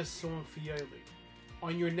 Maybe you have a song for Yoely.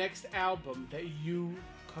 On your next album that you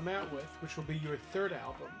come out with, which will be your third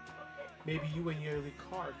album, maybe you and Yoely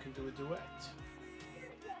Carr can do a duet.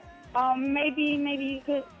 Maybe you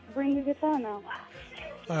could bring the guitar now.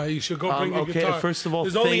 You should go bring your guitar. First of all,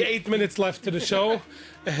 there's only 8 minutes left to the show,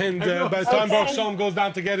 and by the time Baruch Sholom goes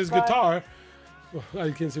down to get his guitar,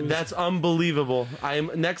 I can see. That's unbelievable.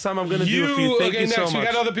 Next time I'm gonna do a few. Thank you so much. We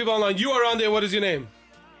got other people online. You are on there. What is your name?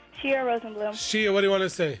 Shia Rosenblum. Shia, what do you want to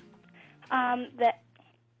say?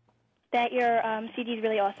 That your CD is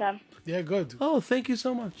really awesome. Yeah, good. Oh, thank you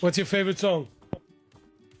so much. What's your favorite song?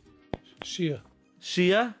 Shia.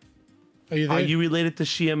 Shia? Are you there? Are you related to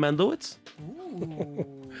Shia Mendowitz?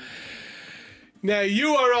 Now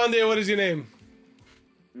you are on there. What is your name?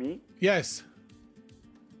 Me? Yes.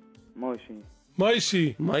 Moshi.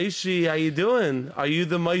 Moishi, how you doing? Are you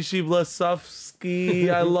the Moishi Blasovsky?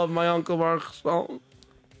 I love my uncle Baruch Sholom.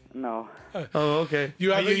 No. Oh, okay.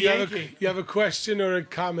 You have a question or a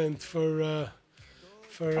comment for? I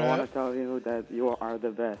want to tell you that you are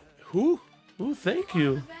the best. Who? Oh, thank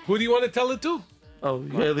you. Who do you want to tell it to? Oh,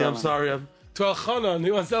 Yoely, I'm sorry. To Al-Khanan.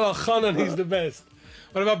 He wants to tell Al-Khanan he's the best.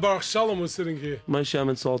 What about Baruch Sholom who's sitting here? Moishi, I'm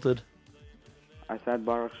insulted. I said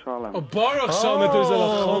Boruch Sholom. Oh, Baruch Sholom.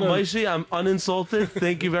 Oh, Moishi, I'm uninsulted.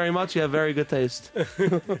 Thank you very much. You have very good taste.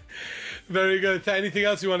 Very good. Anything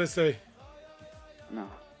else you want to say? No.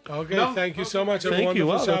 Okay, thank you so much. Thank you.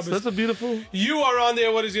 Wow, Shabbos. that's a beautiful... You are on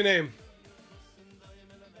there. What is your name?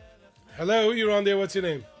 Hello, you're on there. What's your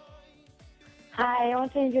name? Hi, I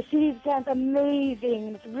want to say your CD sounds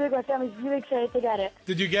amazing. It's really good. I'm really excited to get it.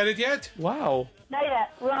 Did you get it yet? Wow. Not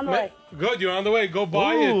yet. We're on the way. Good, you're on the way. Go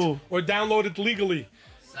buy it or download it legally.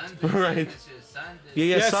 Right.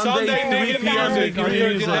 Yeah, Sunday 3 p.m. Music. on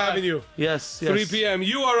 13th Avenue. Yes. 3 p.m.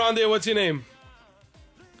 You are on there. What's your name?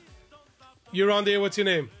 You're on there. What's your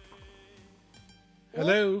name?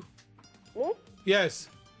 Hello? What? Yes.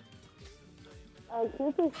 Can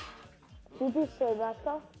you just play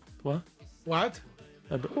basketball? What? What?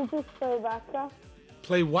 Can you just play basketball?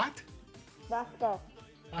 Play what? Basketball.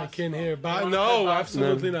 I can't hear. No,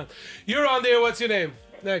 absolutely not. You're on there. What's your name?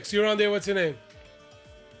 Next. You're on there. What's your name?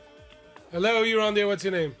 Hello, you're on there. What's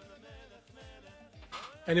your name?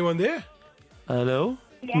 Anyone there? Hello?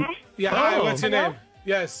 Yeah? Yeah, hi. What's your name?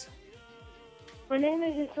 Yes. My name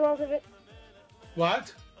is Yisrael.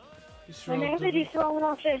 What? My name is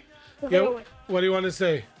Yisrael. Yeah, what do you want to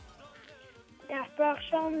say? Yeah, Baruch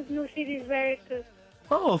Sholom's new CD is very good.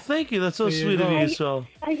 Oh, thank you. That's so sweet of you, Yisrael.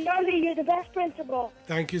 I know that you're the best principal.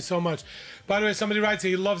 Thank you so much. By the way, somebody writes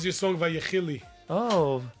he loves your song Vayechili.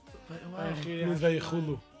 Oh. It means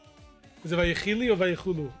Vayechulu. Is it Vayechili or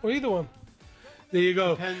Vayechulu? Or either one. There you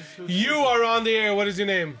go. You are on the air. What is your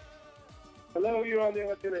name? Hello, you're on there.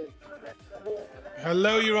 What's your name?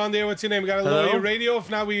 Hello, you're on there. What's your name? Got to lower your radio. If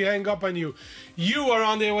not, we hang up on you. You are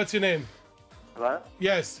on there. What's your name? Hello?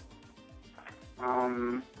 Yes.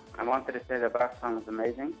 I wanted to say that Baruch Sholom was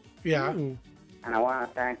amazing. Yeah. And I want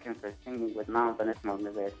to thank him for singing with Mom and Benissim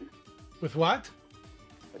organization. With what?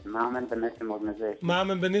 With Mom and Benissim organization.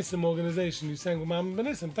 Mom and Benissim organization. You sang with Mom and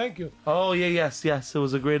Benissim. Thank you. Oh, yeah, yes. It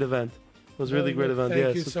was a great event. It was a really great event.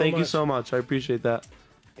 Thank you so much. I appreciate that.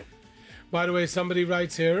 By the way, somebody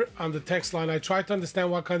writes here on the text line, I try to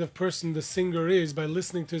understand what kind of person the singer is by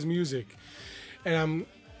listening to his music. And I'm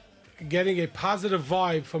getting a positive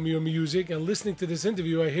vibe from your music, and listening to this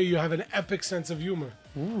interview, I hear you have an epic sense of humor.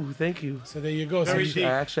 Ooh, thank you. So there you go. I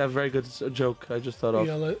actually have a very good joke I just thought of.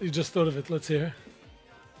 Yeah, you just thought of it. Let's hear.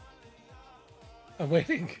 I'm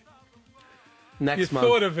waiting. Next you month.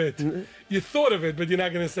 Thought of it. You thought of it, but you're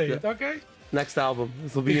not going to say it. Okay? Next album.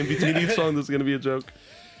 This will be in between each song. There's going to be a joke.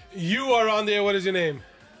 You are on there. What is your name?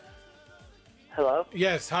 Hello?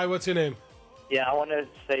 Yes. Hi, what's your name? Yeah, I want to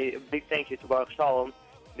say a big thank you to Boruch Sholom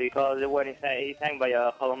because when he sang by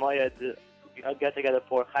Cholamoyed, get together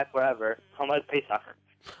for Chai Forever, Cholamoyed Pesach.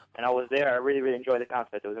 And I was there. I really, really enjoyed the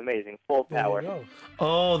concert. It was amazing. Full power.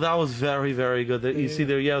 Oh, that was very, very good. You see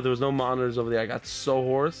there, there was no monitors over there. I got so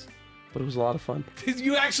hoarse, but it was a lot of fun.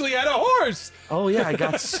 You actually had a horse. Oh, yeah, I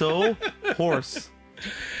got so hoarse.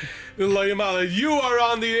 You are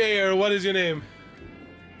on the air. What is your name?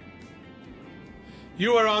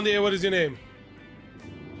 You are on the air. What is your name?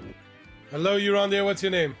 Hello, you're on there. What's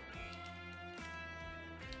your name?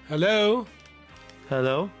 Hello?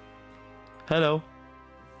 Hello? Hello?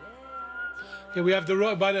 Okay, we have to,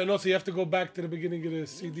 and also you have to go back to the beginning of the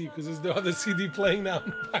CD because there's the other CD playing now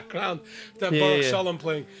in the background. That Boruch Sholom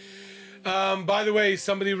playing. By the way,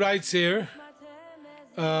 somebody writes here,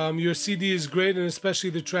 your CD is great, and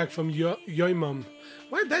especially the track from Yoimam.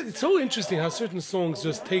 Why that? It's so interesting how certain songs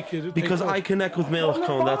just take it. Because I connect with Melech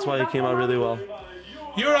Cohen, that's why it came out really well.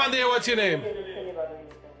 You're on there. What's your name?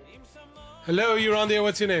 Hello, you're on there.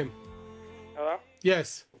 What's your name? Hello?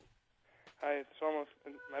 Yes. Hi, it's Shlomo.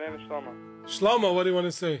 My name is Shlomo. Shlomo, what do you want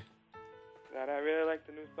to say? That I really like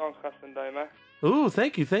the new song, Chassan Daima. Ooh,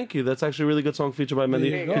 thank you. That's actually a really good song featured by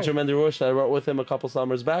Mendy Rush that I wrote with him a couple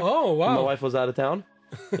summers back. Oh, wow. When my wife was out of town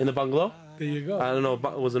in the bungalow. There you go. I don't know,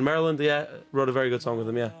 it was in Maryland. Yeah, wrote a very good song with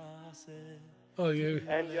him, yeah. Oh, yeah.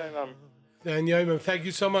 And Yoimam. And Yoimam, thank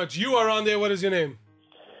you so much. You are on there. What is your name?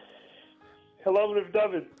 Hello, Rav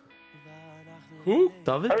David. Who?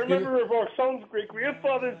 David? I remember Rav Sholom's great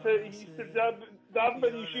grandfather said he used to daven by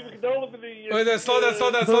the Yeshiva Gedolah for the...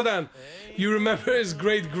 Wait, slow down. You remember his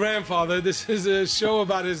great-grandfather. This is a show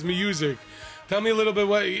about his music. Tell me a little bit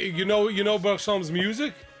what... You know Boruch Sholom's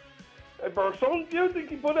music? Boruch Sholom's music,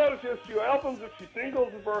 he put out a few albums, a few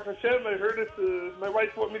singles, and Baruch Hashem, I heard it. My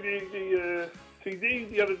wife bought me the CD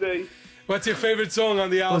the other day. What's your favorite song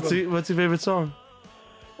on the album? What's your favorite song?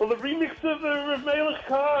 Well, the remix of Rav Melech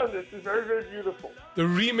Khan, this is very, very beautiful. The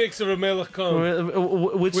remix of Rav Melech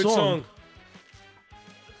Khan. Which song?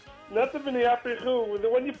 Not the Minneapolis, the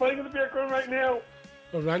one you're playing in the background right now.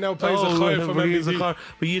 Well, right now plays a Chai from MBD.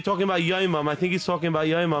 But you're talking about Yoimam. I think he's talking about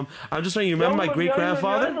Yoimam. I'm just saying, you remember my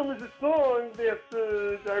great-grandfather? Yoimam is a song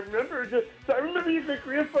that I remember. I remember your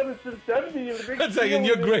great-grandfather since 70 in the big... One second,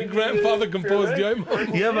 your great-grandfather composed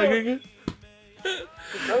Yoimam? Yeah, my great...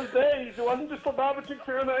 In those days, it wasn't just for Babachick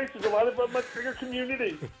Fahrenheit. It was a lot of a much bigger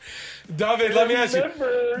community. David, let me ask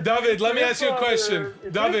you a question.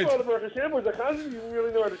 David. His grandfather, Hashem, was a chazan. He didn't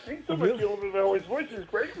really know how to sing so much. He didn't know his voice. His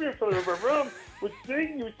great-grandfather, Avram, would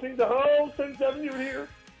sing. He would sing the whole 10-7 you would hear.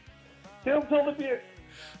 Till the beer.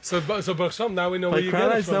 So Baruch Sholom, now we know where you Crown get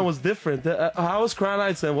it Heights from. then was different. How was Crown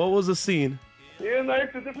Heights then? What was the scene? Yeah, nice.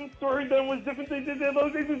 A different story then was different. They did that.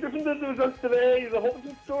 Those days was different than it was us today. It was a whole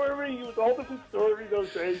different story. It was a whole different story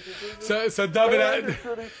those days. So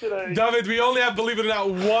David, we only have, believe it or not,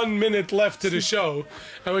 1 minute left to the show,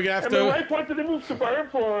 and we're gonna have and to. my wife wanted to move to Bar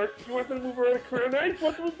Park. She wanted to move around to Crown Heights.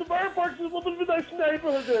 Wanted to move to Bar Park. It's a little bit of a nice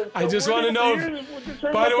neighborhood. Then. I just want to know.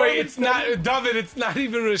 By the way, it's not David. It's not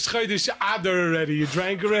even Rosh Chodesh Adar already. You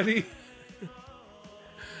drank already.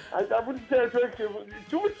 I wouldn't say I drank too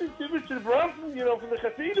much in Bronson, from the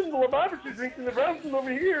Hasidim, the Lubavitchers drinking the Bronson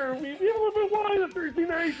over here. We have a little bit of wine, a Thursday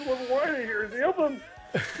night, a little wine here. The album,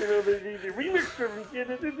 the remix of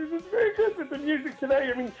it, it's very good with the music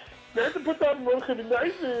today. I mean, they had to put that in Baruch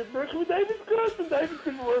David. Baruch David's good, and David's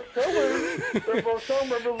good Baruch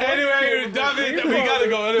Sholom. Anyway, David, we gotta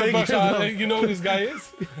go. You know who this guy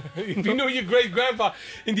is? If you know your great-grandpa,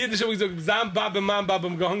 in die Yiddish gesagt, Zam Babem, Man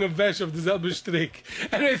Babem, gehangen Wäsche auf derselben Strick.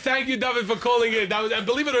 Anyway, thank you, David, for calling in. And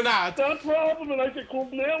believe it or not... No problem, and I said, call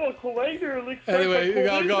now or call later. Anyway,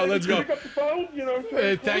 go, let's go. Pick up the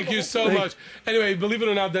phone, thank you so much. Anyway, believe it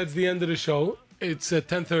or not, that's the end of the show. It's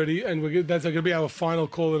 10:30, and that's going to be our final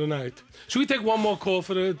call of the night. Should we take one more call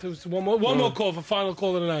for one more call for final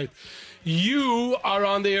call of the night? You are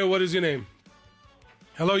on the air. What is your name?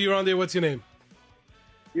 Hello, you're on the air. What's your name?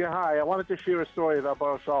 Yeah, hi. I wanted to share a story about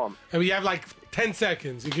Boruch Sholom. And we have like 10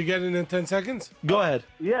 seconds. You could get it in 10 seconds? Go ahead.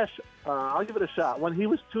 Yes, I'll give it a shot. When he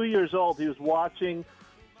was 2 years old, he was watching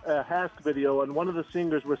a Hask video, and one of the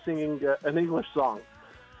singers were singing an English song.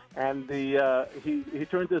 And he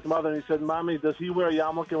turned to his mother and he said, "Mommy, does he wear a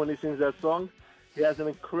yarmulke when he sings that song? He has an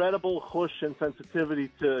incredible hush and sensitivity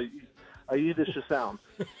to a Yiddish sound."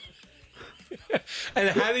 And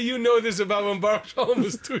how do you know this about when Boruch Sholom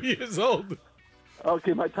was 2 years old?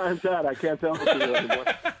 Okay, my time's out. I can't tell it to you anymore.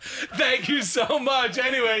 Thank you so much.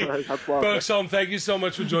 Anyway, Right, Boruch Sholom, thank you so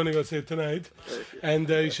much for joining us here tonight. And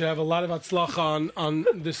you should have a lot of atzlacha on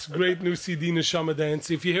this great new CD, Neshama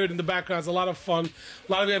Dance. If you hear it in the background, it's a lot of fun.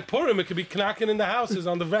 A lot of Purim, it could be knocking in the houses,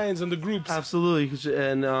 on the vans, on the groups. Absolutely,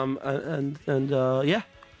 and yeah.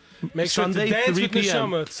 Make sure Sunday, to dance 3 with p.m.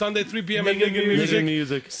 Neshama. Sunday, 3 p.m. and Niggin Niggin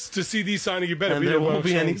music. To CD signing, you better And be there there, won't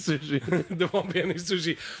be Boruch any Sholom. sushi. There won't be any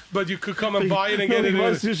sushi. But you could come and buy it and get it.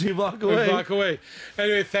 One sushi block away. A block away.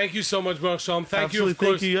 Anyway, thank you so much, Boruch Sholom. Thank you, of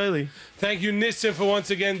course. Thank you, Yoely. Thank you, Nissim, for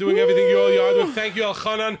once again doing everything you all hard work. Thank you,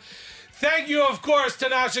 Elchanan. Thank you, of course, to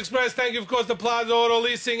Nash Express. Thank you, of course, to Plaza Auto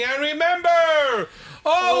Leasing. And remember,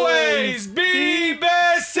 always be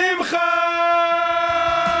besimcha!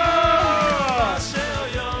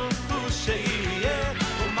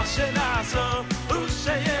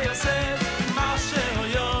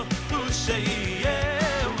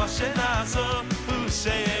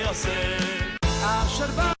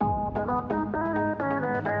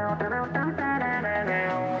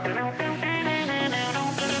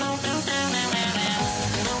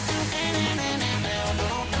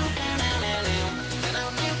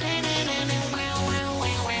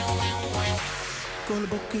 כל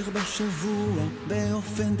בוקר בשבוע,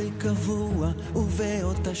 באופן די קבוע,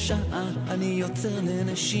 ובאותה שעה אני יוצר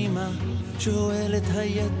לנשימה, שואל את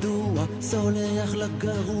הידוע, סולח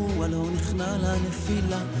לגרוע, לא נכנע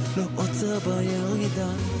לנפילה, לא עוצר בירידה,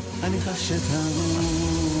 אני חש את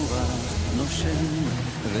הרוח, נושם,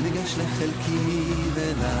 וניגש לחלקי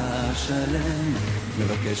ולשלם,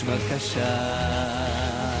 מבקש בקשה,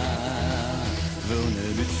 ועונה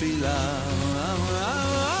בתפילה,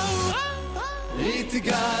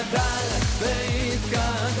 התגדל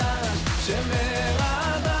והתגדל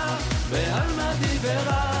שמרדה בעלמא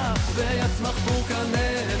דיברה ויצמח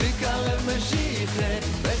בוקנה ויקרב משיחה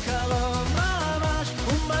בקרוב ממש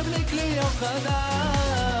ומדליק לי אור חדש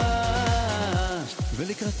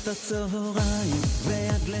ולקראת הצהריים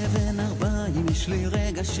ועד לבן 40 יש לי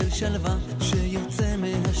רגע של שלווה שיוצא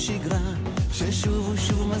מהשגרה ששוב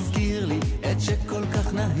ושוב מזכיר לי את שכל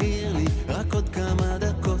כך נהיר לי רק עוד כמה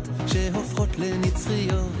דקות שהופכות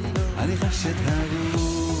לנצחיות אני חש את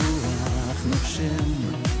הרוח נושם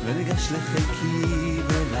וניגש לחלקי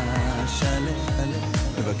ולשלם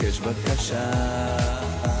מבקש בקשה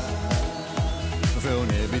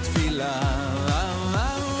ועונה בתפילה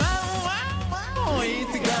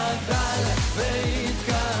התגדל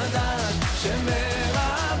והתגדל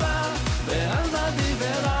שמרבה בעלמא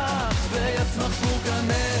דיברה ויצמח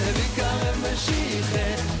בוקנה ויקרב משיחה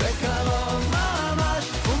בקרוב ממש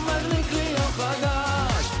ומדליק לי אור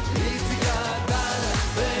חדש התגדל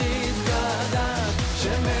והתגדל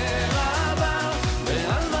שמרבה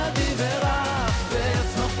בעלמא דיברה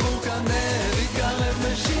ויצמח בוקנה ויקרב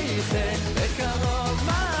משיחה בקרוב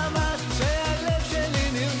ממש שהלב שלי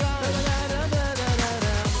נרגש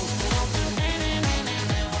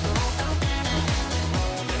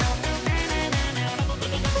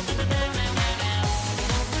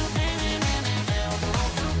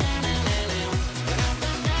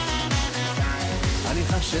אני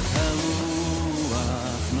חש את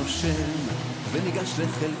הרוח נושם וניגש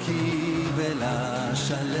לחלקי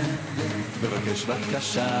ולשלם מבקש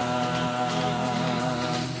בקשה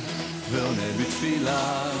ועונה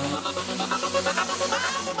בתפילה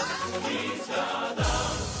התגדש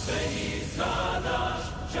והתגדש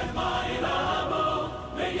של מים רבו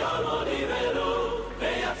ויומו דיברו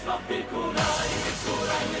ויצמח ביקורי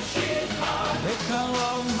ביקורי משיחה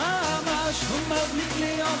בקרוב ממש ומדליק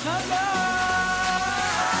לי אור חדש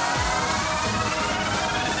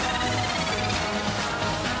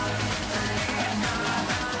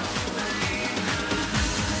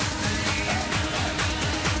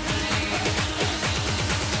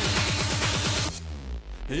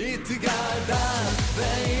התגדש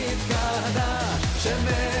והתגדש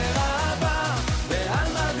שמרבה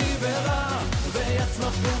בעלמא דיברה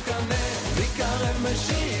ויצמח בוקנה ויקרב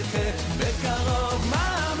משיחה בקרוב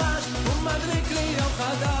ממש ומדליק לי אור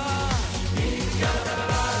חדש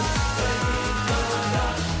התגדש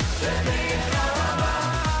והתגדש שמרבה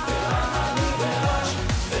בעלמא דיברה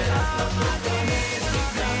ויצמח בוקנה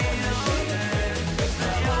ויקרב משיחה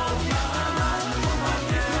בקרוב ממש ומדליק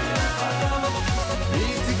לי אור חדש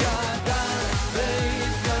התגדל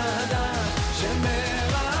והתגדל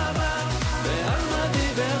שמרבה בעלמא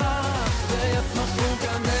דיברה ויצמח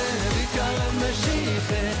בוקנה ויקרב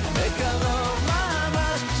משיחה